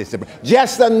 slices of bread,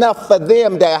 just enough for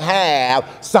them to have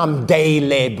some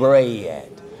daily bread.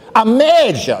 A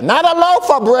measure, not a loaf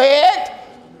of bread,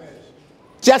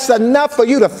 just enough for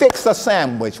you to fix a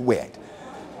sandwich with.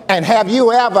 And have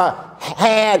you ever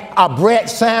had a bread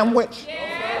sandwich?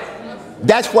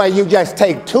 That's where you just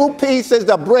take 2 pieces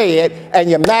of bread and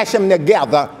you mash them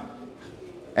together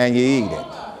and you eat it.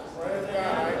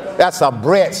 That's a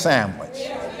bread sandwich.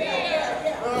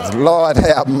 Lord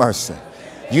have mercy.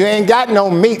 You ain't got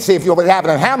no meat. See, if you were having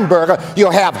a hamburger,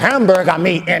 you'll have hamburger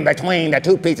meat in between the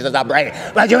 2 pieces of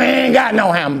bread. But you ain't got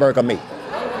no hamburger meat.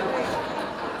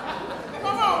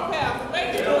 Come on, Pastor,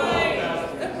 make it plain.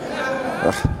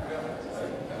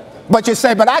 But you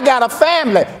say, but I got a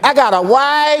family. I got a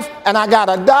wife and I got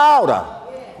a daughter.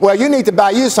 Well, you need to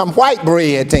buy you some white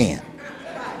bread then.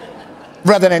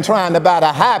 Rather than trying to buy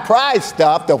the high price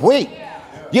stuff, the wheat.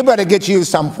 You better get you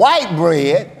some white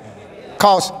bread,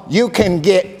 because you can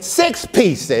get 6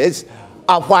 pieces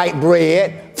of white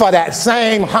bread for that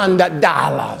same $100.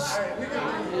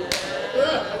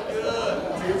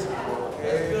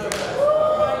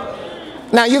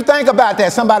 Now you think about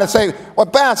that. Somebody say, well,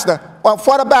 Pastor, well,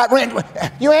 what about rent?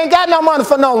 You ain't got no money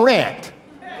for no rent.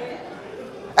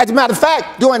 As a matter of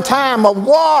fact, during time of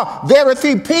war, very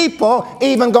few people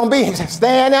even going to be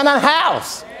staying in a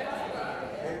house.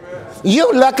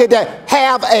 You lucky to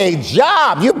have a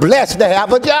job. You're blessed to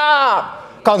have a job.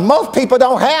 Because most people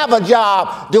don't have a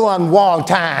job during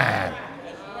wartime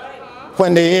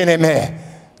when the enemy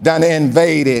done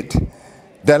invaded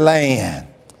the land.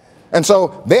 And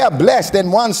so they are blessed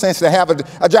in one sense to have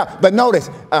a job. But notice,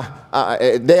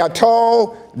 they are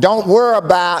told, don't worry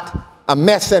about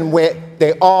messing with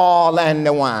the oil and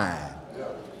the wine.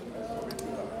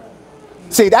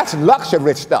 See, that's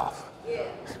luxury stuff.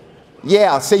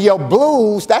 Yeah, see, your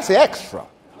booze, that's extra.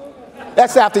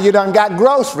 That's after you done got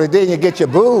groceries, then you get your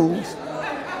booze.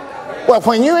 Well,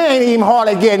 when you ain't even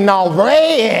hardly getting no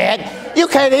bread, you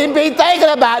can't even be thinking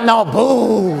about no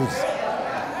booze.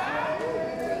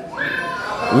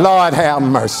 Lord have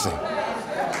mercy.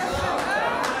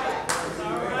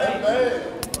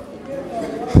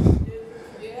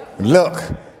 Look,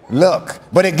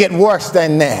 but it get worse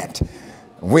than that.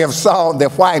 We have saw the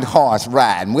white horse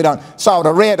riding. We done saw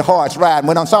the red horse riding.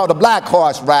 We done saw the black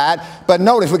horse ride. But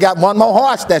notice we got one more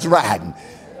horse that's riding.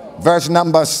 Verse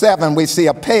number 7, we see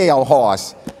a pale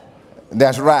horse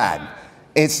that's riding.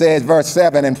 It says, verse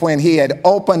 7, and when he had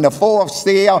opened the 4th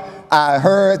seal, I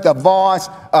heard the voice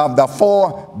of the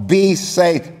 4 beasts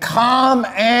say, come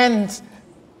and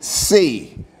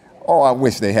see. Oh, I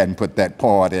wish they hadn't put that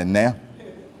part in there.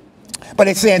 But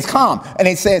it says, come. And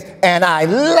it says, and I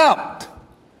looked,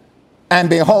 and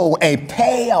behold, a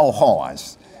pale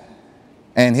horse,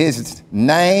 and his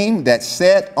name that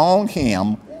sat on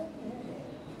him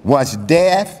was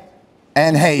Death,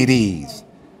 and Hades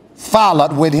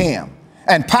followed with him.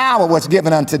 And power was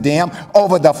given unto them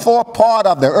over the 4th part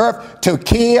of the earth to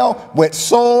kill with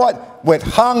sword, with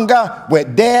hunger,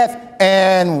 with death,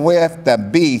 and with the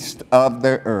beast of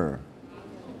the earth.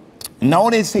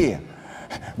 Notice here,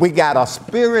 We got a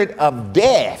spirit of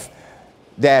death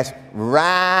that's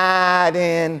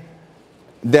riding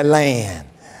the land.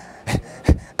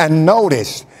 And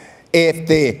notice, if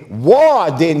the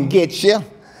war didn't get you,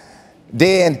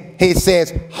 then he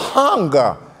says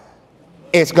hunger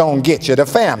is going to get you, the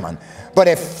famine. But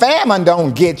if famine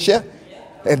don't get you,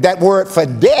 that word for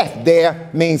death there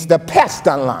means the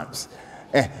pestilence.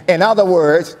 In other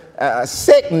words,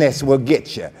 sickness will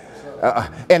get you.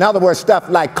 In other words, stuff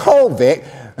like COVID,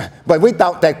 but we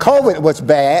thought that COVID was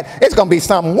bad. It's going to be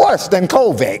something worse than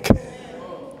COVID.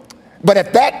 But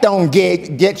if that don't get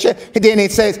you, then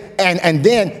it says, and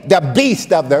then the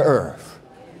beast of the earth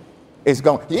is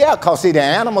going, yeah, because see, the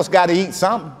animals got to eat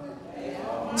something.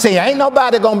 See, ain't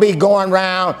nobody going to be going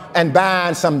around and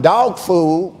buying some dog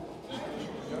food.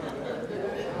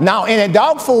 Now, any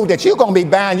dog food that you're going to be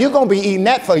buying, you're going to be eating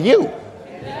that for you.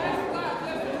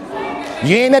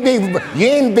 You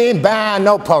ain't been buying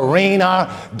no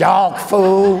Purina dog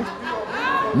food.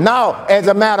 No, as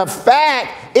a matter of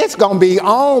fact, it's going to be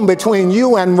on between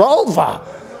you and Rover.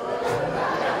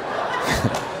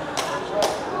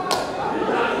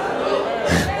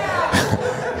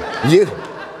 You're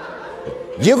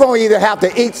going to either have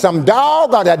to eat some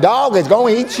dog or the dog is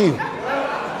going to eat you.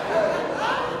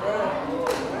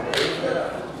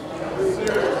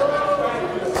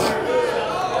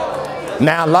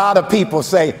 Now, a lot of people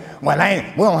say, well,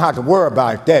 we don't have to worry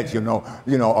about that, you know.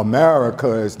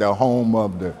 America is the home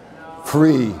of the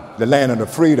free, the land of the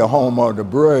free, the home of the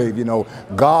brave. You know,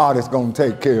 God is going to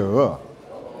take care of us.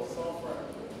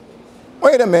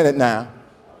 Wait a minute now.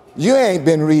 You ain't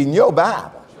been reading your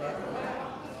Bible.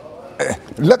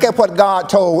 Look at what God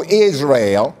told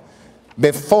Israel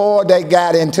before they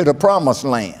got into the promised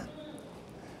land.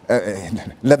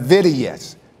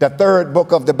 Leviticus, the 3rd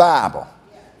book of the Bible.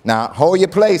 Now, hold your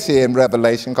place here in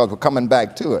Revelation because we're coming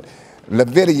back to it.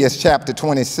 Leviticus chapter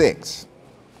 26.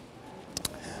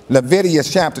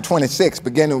 Leviticus chapter 26,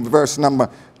 beginning with verse number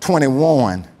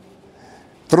 21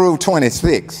 through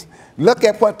 26. Look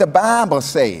at what the Bible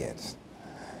says.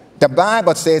 The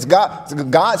Bible says,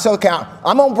 God so count,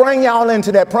 I'm going to bring y'all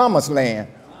into that promised land.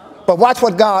 But watch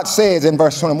what God says in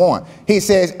verse 21. He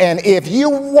says, and if you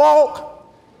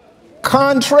walk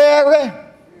contrary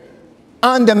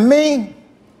unto me,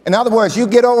 in other words, you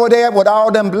get over there with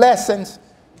all them blessings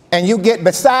and you get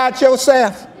beside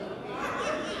yourself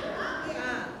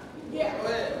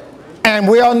and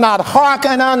will not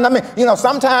hearken unto me. You know,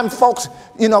 sometimes folks,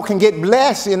 can get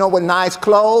blessed, with nice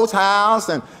clothes,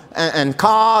 house, and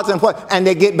cars and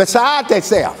they get beside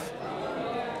themselves.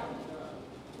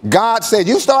 God said,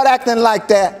 you start acting like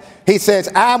that, he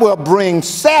says, I will bring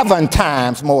 7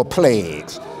 times more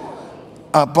plagues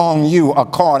upon you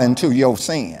according to your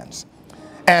sins.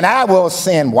 And I will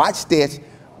send, watch this,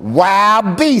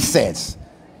 wild beasts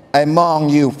among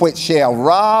you, which shall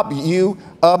rob you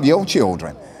of your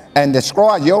children and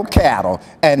destroy your cattle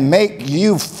and make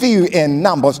you few in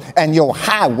numbers, and your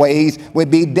highways will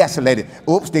be desolated.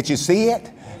 Oops, did you see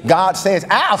it? God says,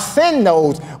 I'll send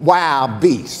those wild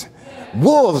beasts.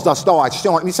 Wolves will start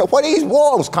showing. You say, where are these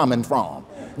wolves coming from?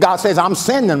 God says, I'm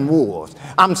sending wolves.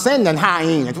 I'm sending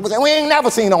hyenas. We ain't never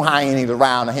seen no hyenas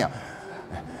around here.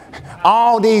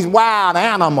 All these wild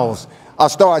animals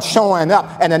start showing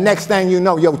up, and the next thing you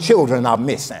know, your children are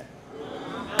missing.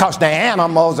 Because the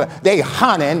animals, they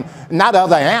hunting, not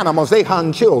other animals, they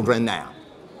hunt children now.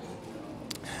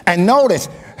 And notice,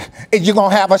 you're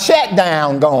going to have a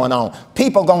shutdown going on.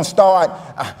 People going to start,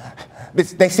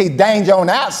 they see danger on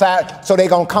the outside, so they're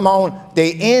going to come on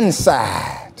the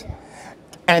inside.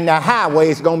 And the highway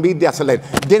is going to be desolated.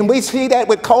 Didn't we see that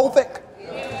with COVID?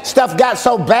 Stuff got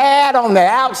so bad on the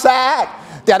outside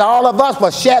that all of us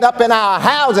were shut up in our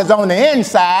houses on the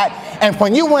inside. And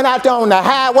when you went out there on the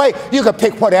highway, you could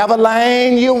pick whatever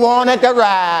lane you wanted to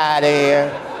ride in.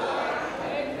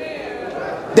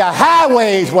 The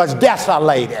highways was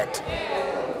desolated.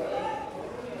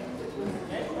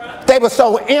 They were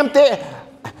so empty,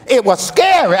 it was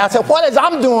scary. I said, what is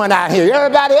I'm doing out here?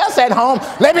 Everybody else at home,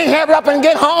 let me hurry up and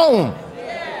get home.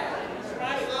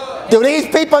 Do these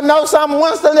people know something,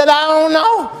 Winston, that I don't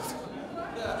know?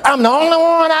 I'm the only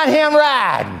one out here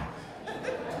riding.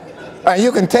 And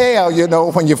you can tell,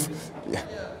 when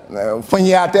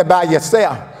you're out there by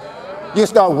yourself, you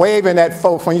start waving at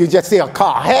folks when you just see a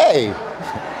car. Hey!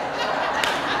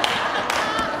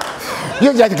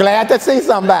 You're just glad to see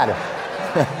somebody.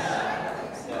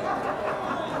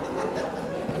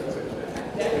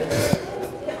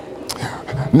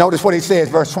 Notice what he says,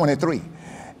 verse 23.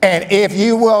 And if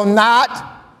you will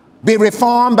not be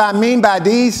reformed by me by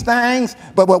these things,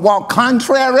 but will walk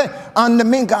contrary unto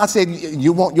me. God said,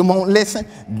 you won't listen?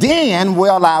 Then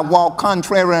will I walk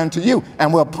contrary unto you,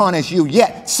 and will punish you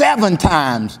yet 7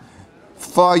 times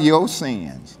for your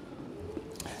sins.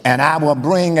 And I will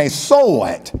bring a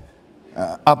sword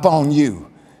upon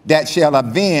you that shall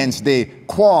avenge the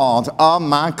quarrels of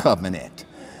my covenant.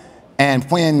 And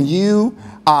when you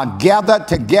are gathered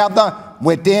together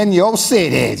within your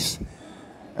cities,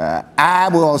 I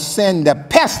will send the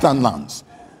pestilence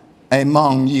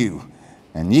among you,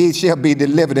 and ye shall be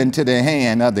delivered into the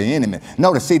hand of the enemy.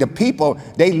 Notice, see, the people,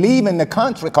 they leave in the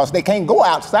country because they can't go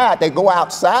outside. They go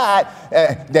outside,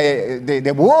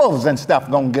 the wolves and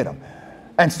stuff gonna get them.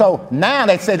 And so now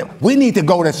they said, we need to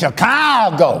go to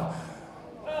Chicago.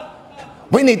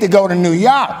 We need to go to New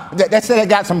York. They said they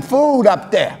got some food up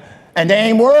there, and they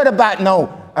ain't worried about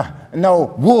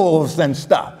no wolves and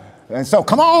stuff. And so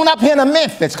come on up here to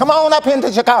Memphis. Come on up here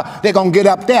to Chicago. They're going to get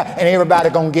up there, and everybody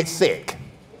going to get sick.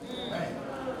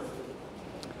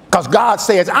 Because God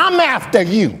says, I'm after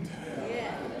you.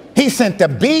 He sent the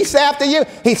beast after you.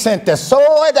 He sent the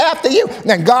sword after you.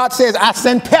 Then God says, I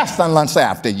send pestilence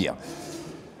after you.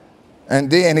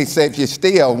 And then he said, you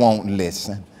still won't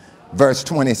listen. Verse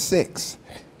 26,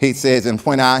 he says, and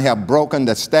when I have broken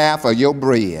the staff of your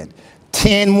bread,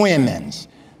 10 women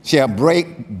shall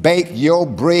bake your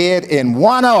bread in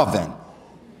one oven,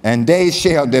 and they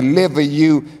shall deliver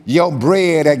you your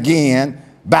bread again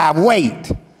by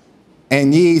weight,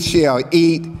 and ye shall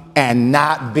eat and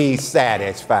not be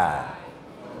satisfied.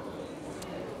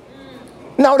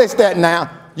 Notice that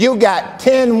now. You got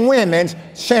 10 women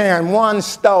sharing one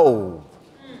stove.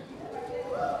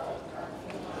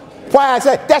 Why I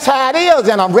say that's how it is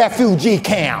in a refugee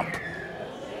camp.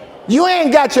 You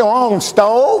ain't got your own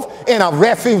stove in a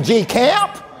refugee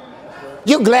camp.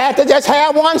 You're glad to just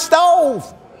have one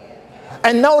stove.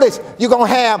 And notice, you're going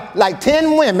to have like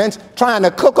 10 women trying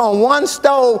to cook on one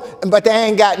stove, but they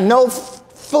ain't got no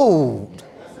food.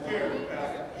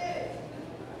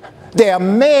 They're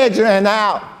measuring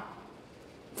out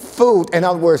food. In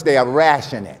other words, they are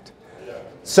rationing it.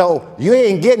 So you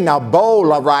ain't getting a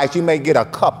bowl of rice. You may get a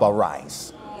cup of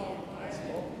rice.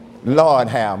 Lord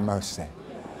have mercy.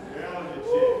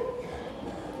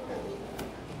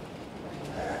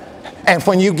 And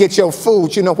when you get your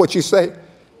food, you know what you say?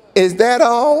 Is that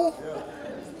all?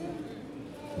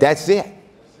 That's it.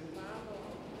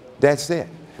 That's it.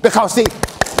 Because see,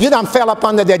 you done fell up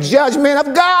under the judgment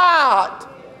of God.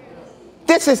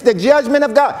 This is the judgment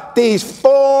of God. These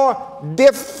 4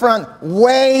 different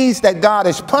ways that God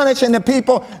is punishing the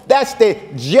people, that's the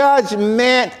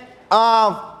judgment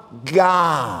of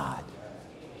God.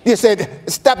 You said,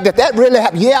 stop, did that really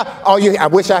happen? Yeah. Oh, I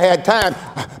wish I had time.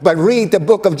 But read the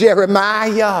book of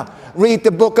Jeremiah. Read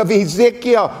the book of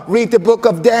Ezekiel. Read the book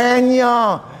of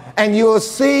Daniel. And you'll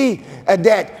see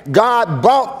that God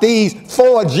brought these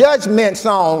 4 judgments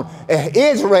on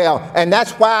Israel. And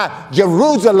that's why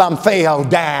Jerusalem fell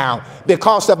down,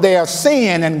 because of their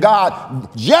sin. And God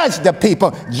judged the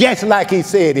people just like he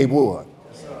said he would.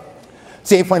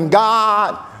 See, when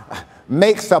God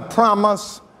makes a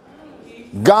promise,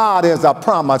 God is a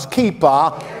promise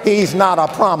keeper. He's not a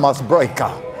promise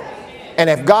breaker. And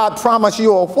if God promised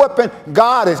you a whipping,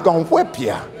 God is going to whip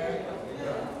you.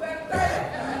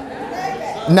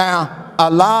 Now, a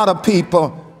lot of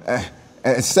people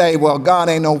say, well, God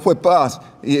ain't no whip us.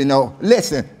 You know,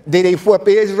 listen, did he whip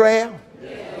Israel?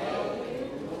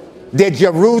 Did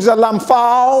Jerusalem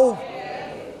fall?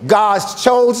 God's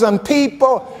chosen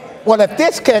people? Well, if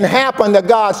this can happen to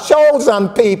God's chosen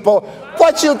people,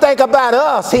 what you think about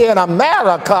us here in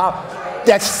America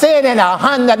that's sitting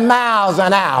 100 miles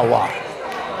an hour?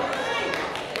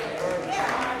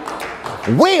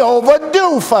 We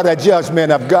overdue for the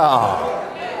judgment of God.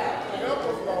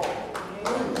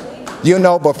 You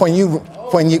know, but when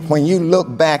you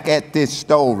look back at this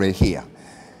story here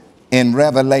in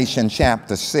Revelation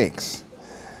chapter 6,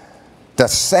 the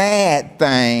sad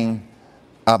thing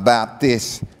about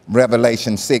this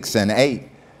Revelation 6 and 8,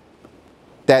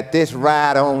 that this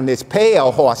ride on this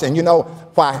pale horse, and you know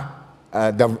why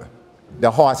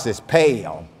the horse is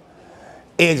pale,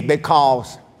 is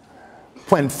because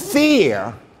when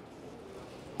fear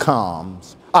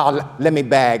comes, let me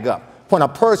back up. When a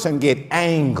person gets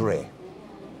angry,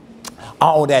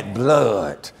 all that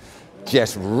blood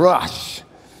just rush.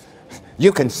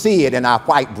 You can see it in our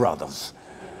white brothers.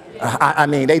 I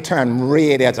mean, they turn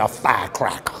red as a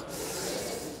firecracker.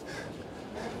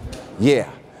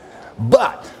 Yeah.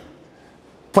 But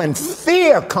when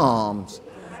fear comes,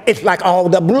 it's like all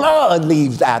the blood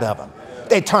leaves out of them.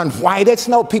 They turn white as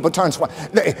snow. People turn white.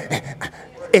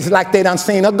 It's like they done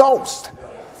seen a ghost.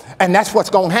 And that's what's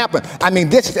going to happen. I mean,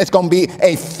 this is going to be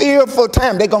a fearful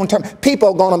time. People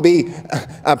are going to be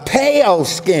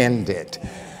pale-skinned.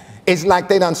 It's like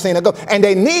they done seen a ghost. And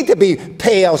they need to be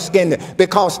pale-skinned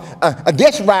because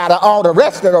this rider, all the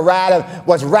rest of the rider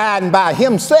was riding by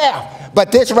himself.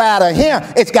 But this rider here,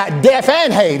 it's got death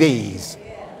and Hades.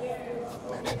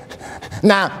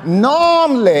 Now,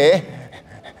 normally,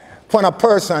 when a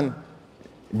person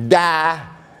die,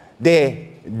 the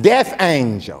death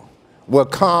angel will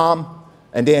come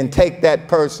and then take that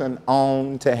person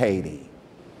on to Hades.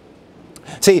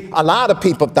 See, a lot of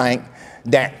people think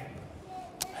that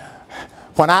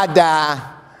when I die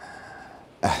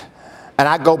and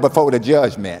I go before the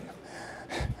judgment,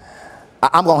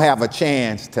 I'm going to have a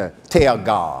chance to tell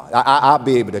God. I'll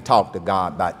be able to talk to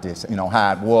God about this, you know,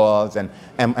 how it was and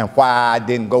why I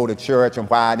didn't go to church and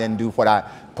why I didn't do what I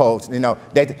supposed. You know,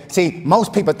 see,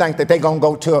 most people think that they're going to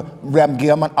go to Reverend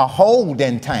Gilman, a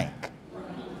holding tank.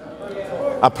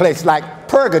 A place like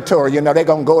purgatory, you know, they're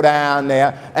going to go down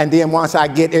there, and then once I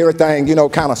get everything, you know,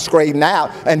 kind of straightened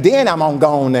out, and then I'm going to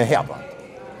go on to heaven.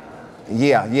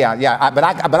 Yeah.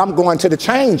 But I'm going to the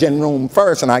changing room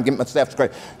first, and I get myself straight.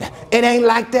 It ain't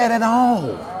like that at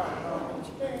all.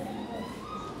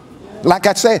 Like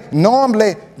I said,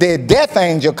 normally the death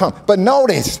angel comes, but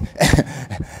notice,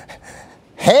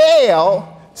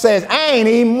 hell says, I ain't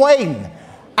even waiting.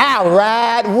 I'll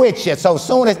ride with you. So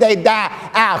soon as they die,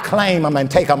 I'll claim them and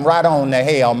take them right on to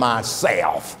hell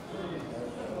myself.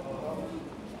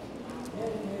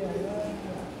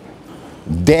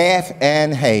 Death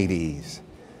and Hades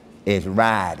is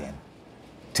riding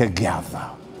together.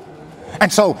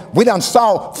 And so we done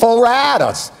saw 4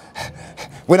 riders.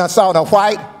 We done saw the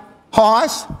white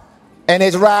horse and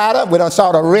his rider. We done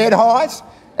saw the red horse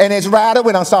and his rider.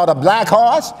 We done saw the black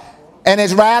horse and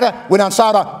his rider. We done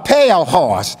saw the pale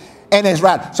horse and his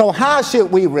rider. So how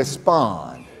should we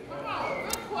respond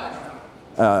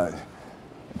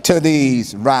to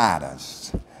these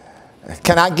riders?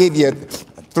 Can I give you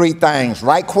 3 things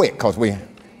right quick, because we're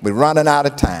running out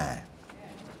of time.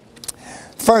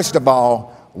 First of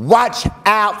all, watch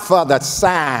out for the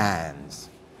signs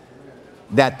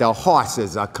that the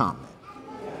horses are coming.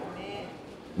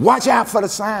 Watch out for the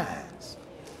signs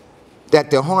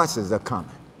that the horses are coming.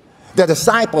 The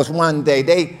disciples one day,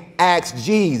 they asked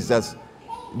Jesus,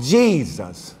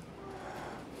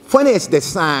 when is the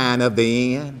sign of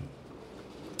the end?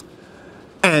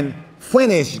 And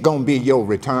when is going to be your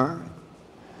return?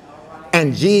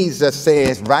 And Jesus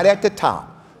says right at the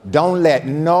top, don't let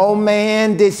no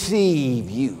man deceive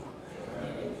you.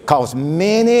 Because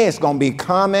many is going to be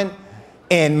coming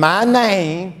in my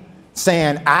name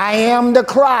saying, I am the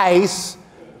Christ.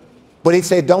 But he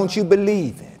said, don't you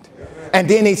believe it? And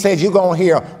then he says, you're going to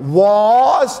hear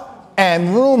wars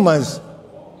and rumors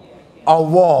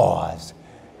of wars.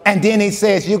 And then he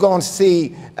says, you're going to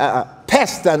see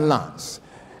pestilence.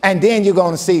 And then you're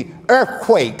going to see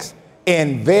earthquakes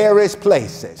in various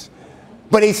places.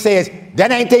 But he says,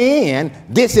 that ain't the end.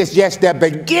 This is just the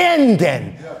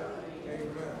beginning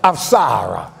of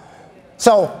sorrow.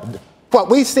 So what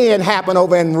we seeing happen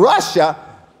over in Russia,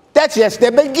 that's just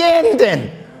the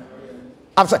beginning.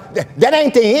 That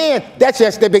ain't the end. That's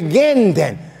just the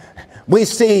beginning. We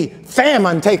see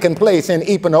famine taking place in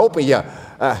Ethiopia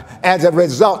as a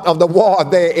result of the war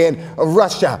there in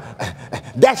Russia.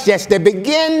 That's just the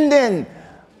beginning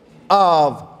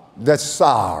of the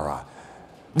sorrow.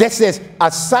 This is a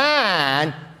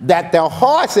sign that the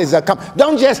horses are coming.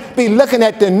 Don't just be looking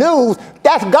at the news.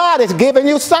 That's God is giving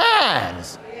you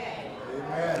signs.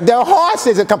 The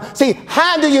horses are coming. See,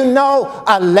 how do you know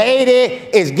a lady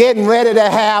is getting ready to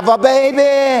have a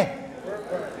baby?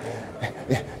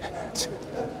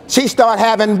 She started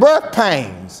having birth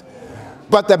pains.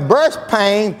 But the birth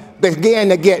pain began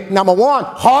to get, number one,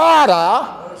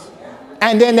 harder.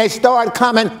 And then they start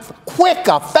coming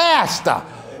quicker, faster.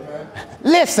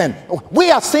 Listen,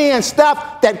 we are seeing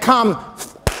stuff that come,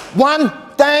 one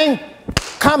thing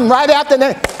come right after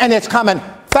that, and it's coming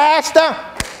faster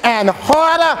and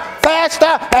harder,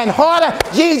 faster and harder.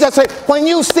 Jesus said, when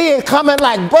you see it coming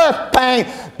like birth pain,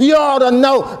 you ought to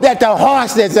know that the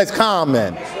horses is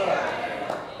coming.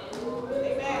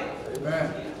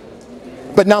 Amen.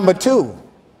 But number 2,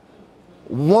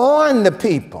 warn the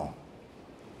people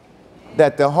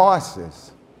that the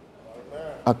horses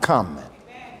are coming.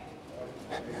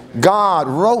 God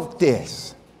wrote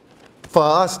this for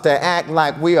us to act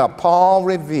like we are Paul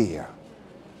Revere.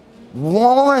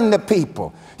 Warn the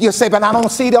people. You say, but I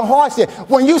don't see the horses.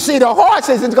 When you see the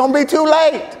horses, it's going to be too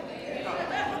late.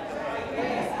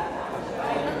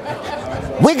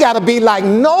 We got to be like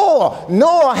Noah.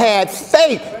 Noah had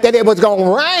faith that it was going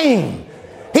to rain.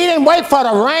 He didn't wait for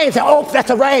the rain. Say, oh, that's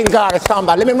a rain God is talking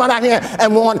about. Let me run out here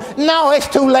and warn. No, it's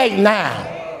too late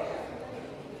now.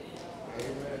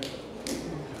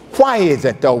 Why is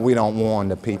it, though, we don't warn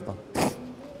the people?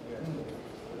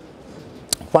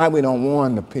 Why we don't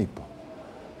warn the people?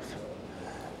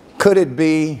 Could it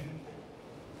be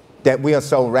that we are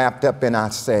so wrapped up in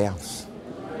ourselves,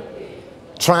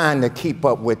 trying to keep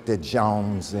up with the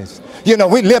Joneses? You know,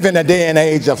 we live in a day and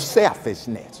age of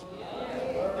selfishness.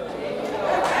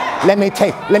 Let me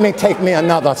take me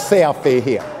another selfie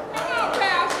here.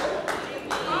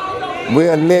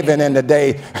 We're living in the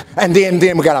day, and then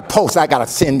we got to post. I got to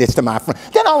send this to my friend.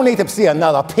 They don't need to see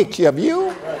another picture of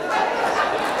you.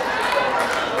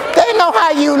 They know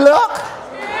how you look.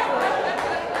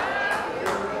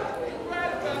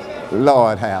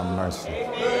 Lord have mercy.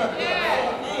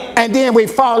 And then we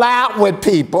fall out with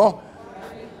people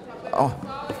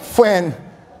when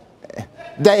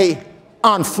they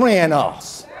unfriend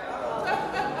us.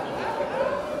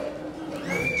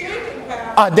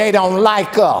 Or they don't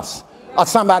like us. Or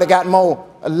somebody got more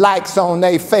likes on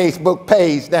their Facebook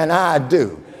page than I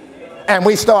do. And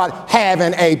we start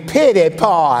having a pity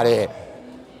party.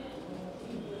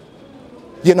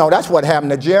 You know, that's what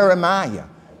happened to Jeremiah.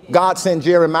 God sent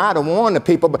Jeremiah to warn the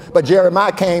people, but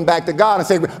Jeremiah came back to God and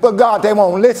said, but God, they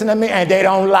won't listen to me and they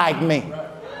don't like me.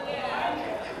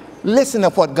 Listen to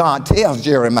what God tells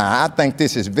Jeremiah. I think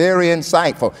this is very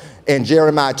insightful. In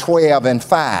Jeremiah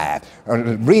 12:5,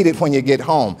 read it when you get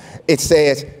home. It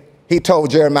says, he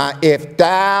told Jeremiah, if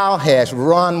thou hast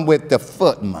run with the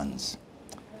footmen,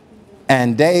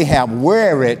 and they have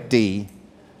wearied thee,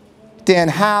 then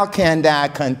how can thou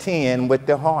contend with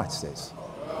the horses?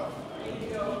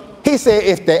 He said,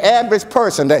 if the average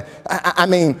person,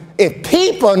 if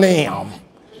people them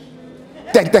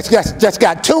that just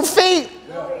got 2 feet,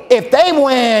 if they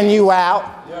wearing you out,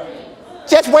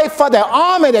 just wait for the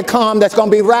army to come that's going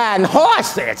to be riding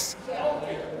horses.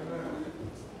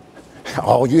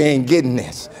 Oh, you ain't getting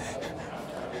this.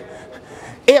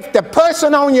 If the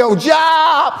person on your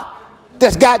job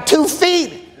that's got 2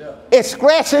 feet is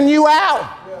scratching you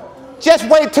out, just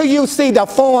wait till you see the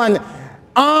foreign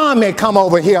army come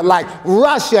over here like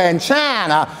Russia and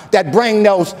China that bring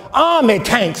those army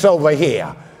tanks over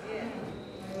here.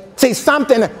 See,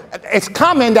 something is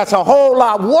coming that's a whole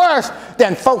lot worse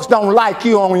than folks don't like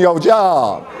you on your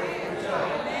job.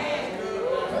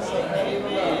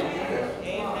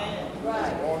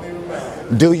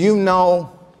 Do you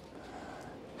know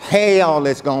hell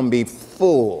is going to be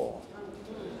full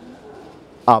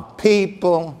of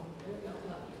people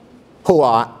who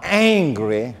are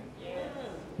angry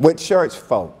with church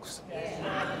folks?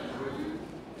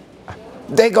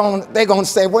 They're gonna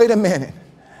say, wait a minute,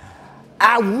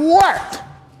 I worked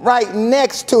right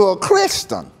next to a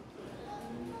Christian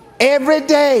every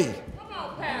day,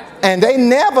 and they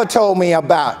never told me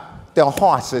about the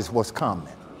horses was coming.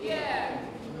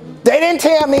 They didn't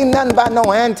tell me nothing about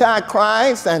no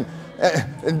Antichrist and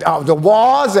the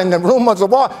wars and the rumors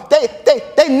of war.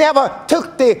 They never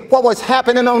took what was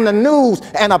happening on the news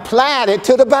and applied it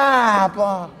to the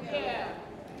Bible.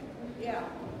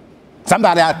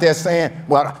 Somebody out there saying,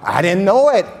 well, I didn't know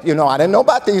it. You know, I didn't know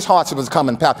about these horses was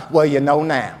coming. Well, you know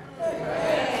now.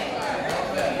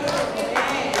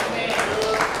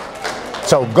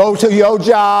 So go to your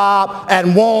job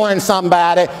and warn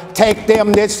somebody. Take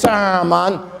them this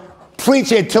sermon.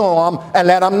 Preach it to them and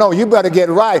let them know you better get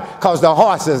right because the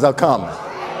horses are coming.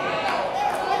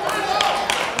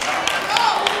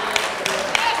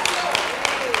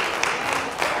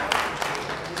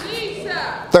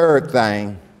 Third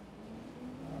thing,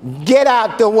 get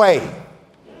out the way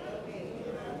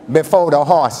before the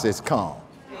horses come.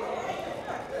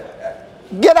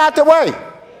 Get out the way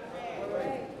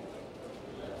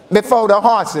before the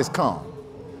horses come.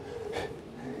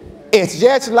 It's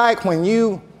just like when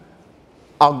you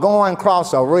are going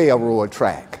across a railroad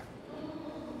track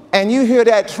and you hear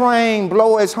that train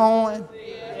blow its horn.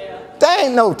 There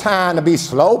ain't no time to be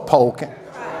slow poking.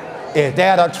 Is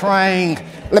that a train?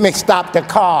 Let me stop the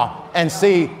car and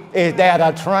see, is that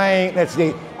a train? Let's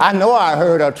see. I know I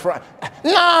heard a train.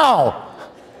 No!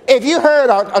 If you heard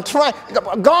a train,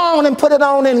 go on and put it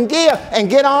on in gear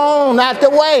and get on out the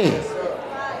way.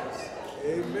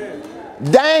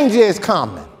 Danger is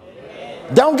coming.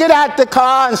 Don't get out the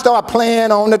car and start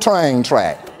playing on the train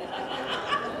track.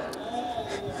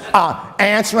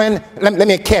 Answering, let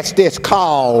me catch this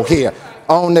call here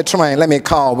on the train. Let me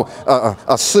call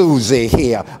Susie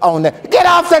here on the, get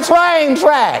off the train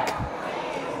track.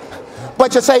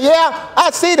 But you say, yeah,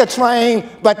 I see the train,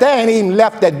 but they ain't even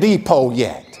left the depot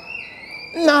yet.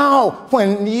 No,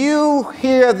 when you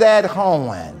hear that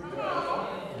horn,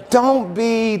 Don't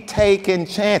be taking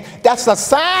chance. That's a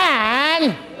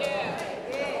sign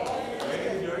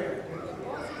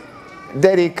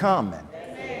that he's coming.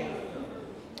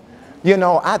 You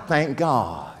know, I thank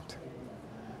God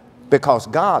because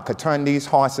God could turn these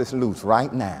horses loose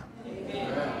right now.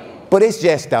 But it's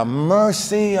just the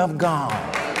mercy of God.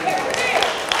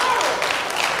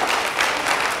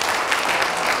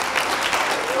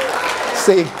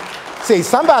 See,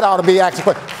 somebody ought to be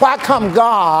asking, why come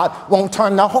God won't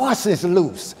turn the horses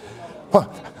loose?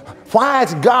 Why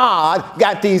has God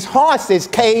got these horses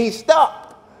caged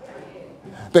up?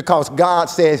 Because God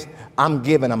says, I'm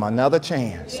giving them another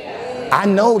chance. I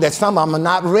know that some of them are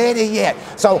not ready yet.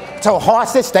 So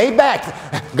horses, stay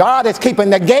back. God is keeping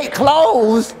the gate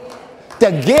closed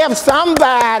to give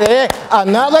somebody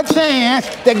another chance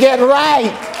to get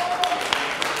right.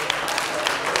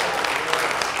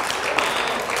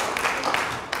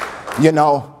 You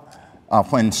know,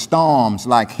 when storms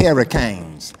like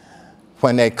hurricanes,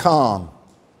 when they come,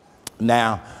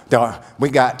 now we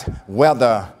got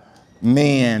weather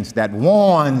men that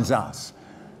warns us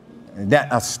that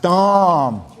a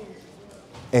storm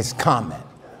is coming.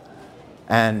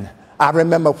 And I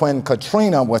remember when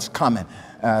Katrina was coming,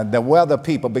 the weather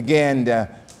people began to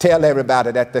tell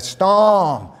everybody that the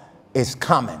storm is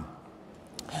coming.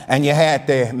 And you had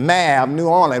the mayor of New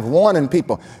Orleans warning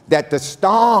people that the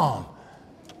storm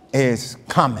is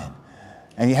coming.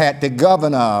 And you had the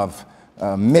governor of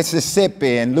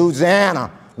Mississippi and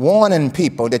Louisiana warning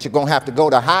people that you're going to have to go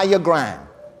to higher ground.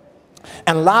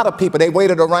 And a lot of people, they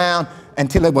waited around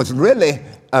until it was really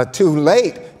too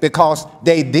late, because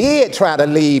they did try to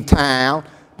leave town,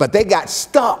 but they got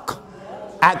stuck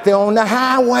out there on the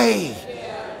highway.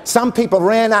 Some people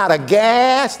ran out of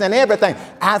gas and everything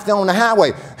out there on the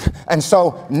highway. And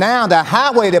so now the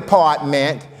highway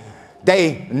department,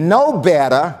 they know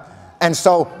better. And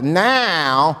so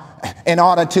now, in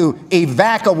order to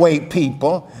evacuate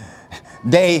people,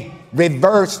 they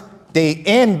reverse the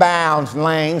inbound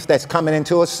lanes that's coming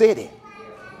into a city.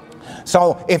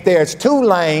 So if there's 2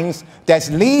 lanes that's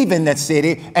leaving the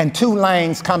city and 2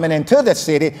 lanes coming into the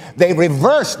city, they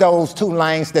reverse those 2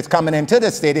 lanes that's coming into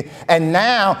the city, and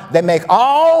now they make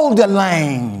all the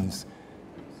lanes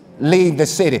leave the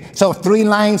city. So 3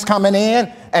 lanes coming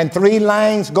in and 3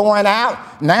 lanes going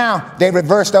out. Now they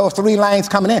reverse those 3 lanes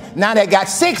coming in. Now they got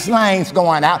 6 lanes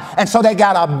going out, and so they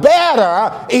got a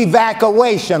better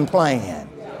evacuation plan.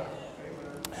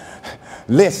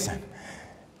 Listen,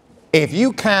 if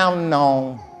you count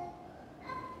on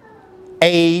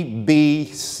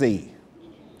ABC,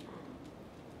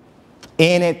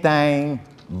 anything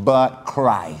but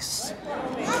Christ,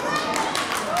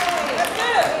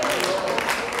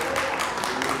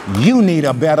 you need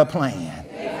a better plan.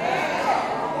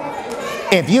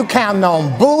 If you count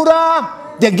on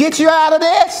Buddha to get you out of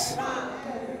this,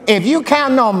 if you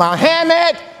count on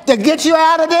Muhammad to get you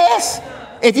out of this,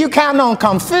 if you count on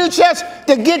Confucius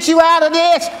to get you out of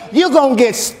this, you're going to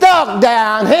get stuck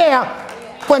down here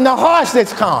when the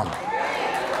horses come.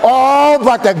 Oh,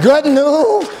 but the good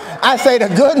news, I say the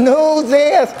good news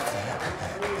is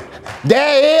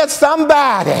there is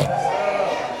somebody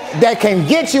that can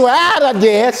get you out of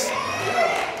this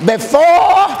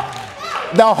before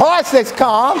the horses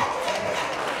come,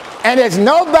 and it's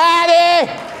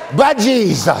nobody but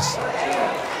Jesus.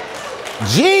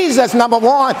 Jesus, number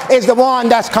one, is the one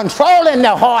that's controlling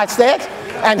the horses,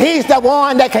 and he's the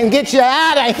one that can get you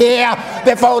out of here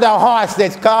before the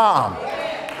horses come.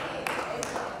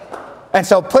 And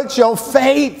so put your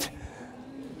faith,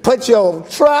 put your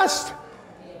trust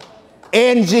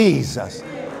in Jesus.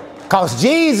 Because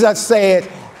Jesus said,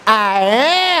 I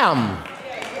am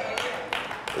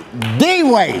the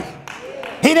way.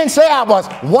 He didn't say I was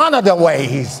one of the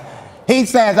ways. He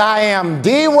says, I am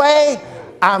the way,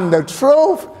 I'm the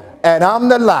truth, and I'm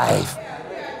the life.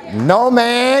 No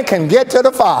man can get to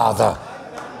the Father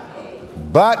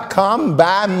but come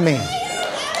by me.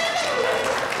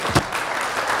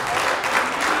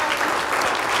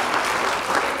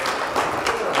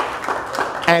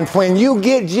 And when you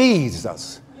get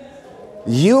Jesus,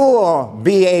 you'll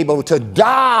be able to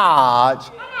dodge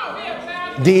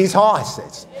these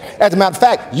horses. As a matter of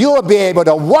fact, you'll be able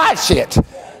to watch it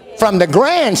from the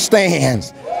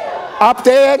grandstands up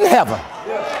there in heaven.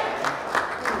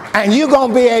 And you're going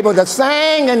to be able to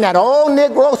sing in that old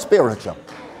Negro spiritual.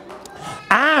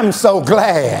 I'm so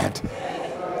glad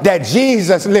that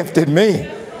Jesus lifted me.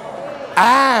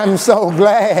 I'm so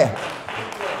glad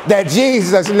that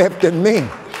Jesus lifted me.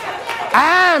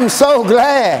 I'm so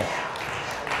glad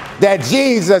that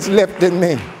Jesus lifted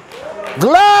me.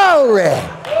 Glory.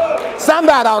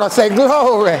 Somebody ought to say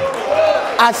glory.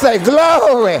 I say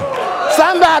glory.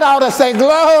 Somebody ought to say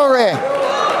glory.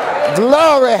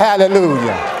 Glory,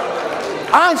 hallelujah.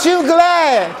 Aren't you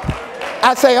glad?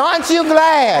 I say, aren't you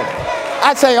glad?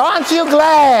 I say, aren't you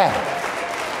glad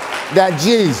that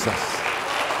Jesus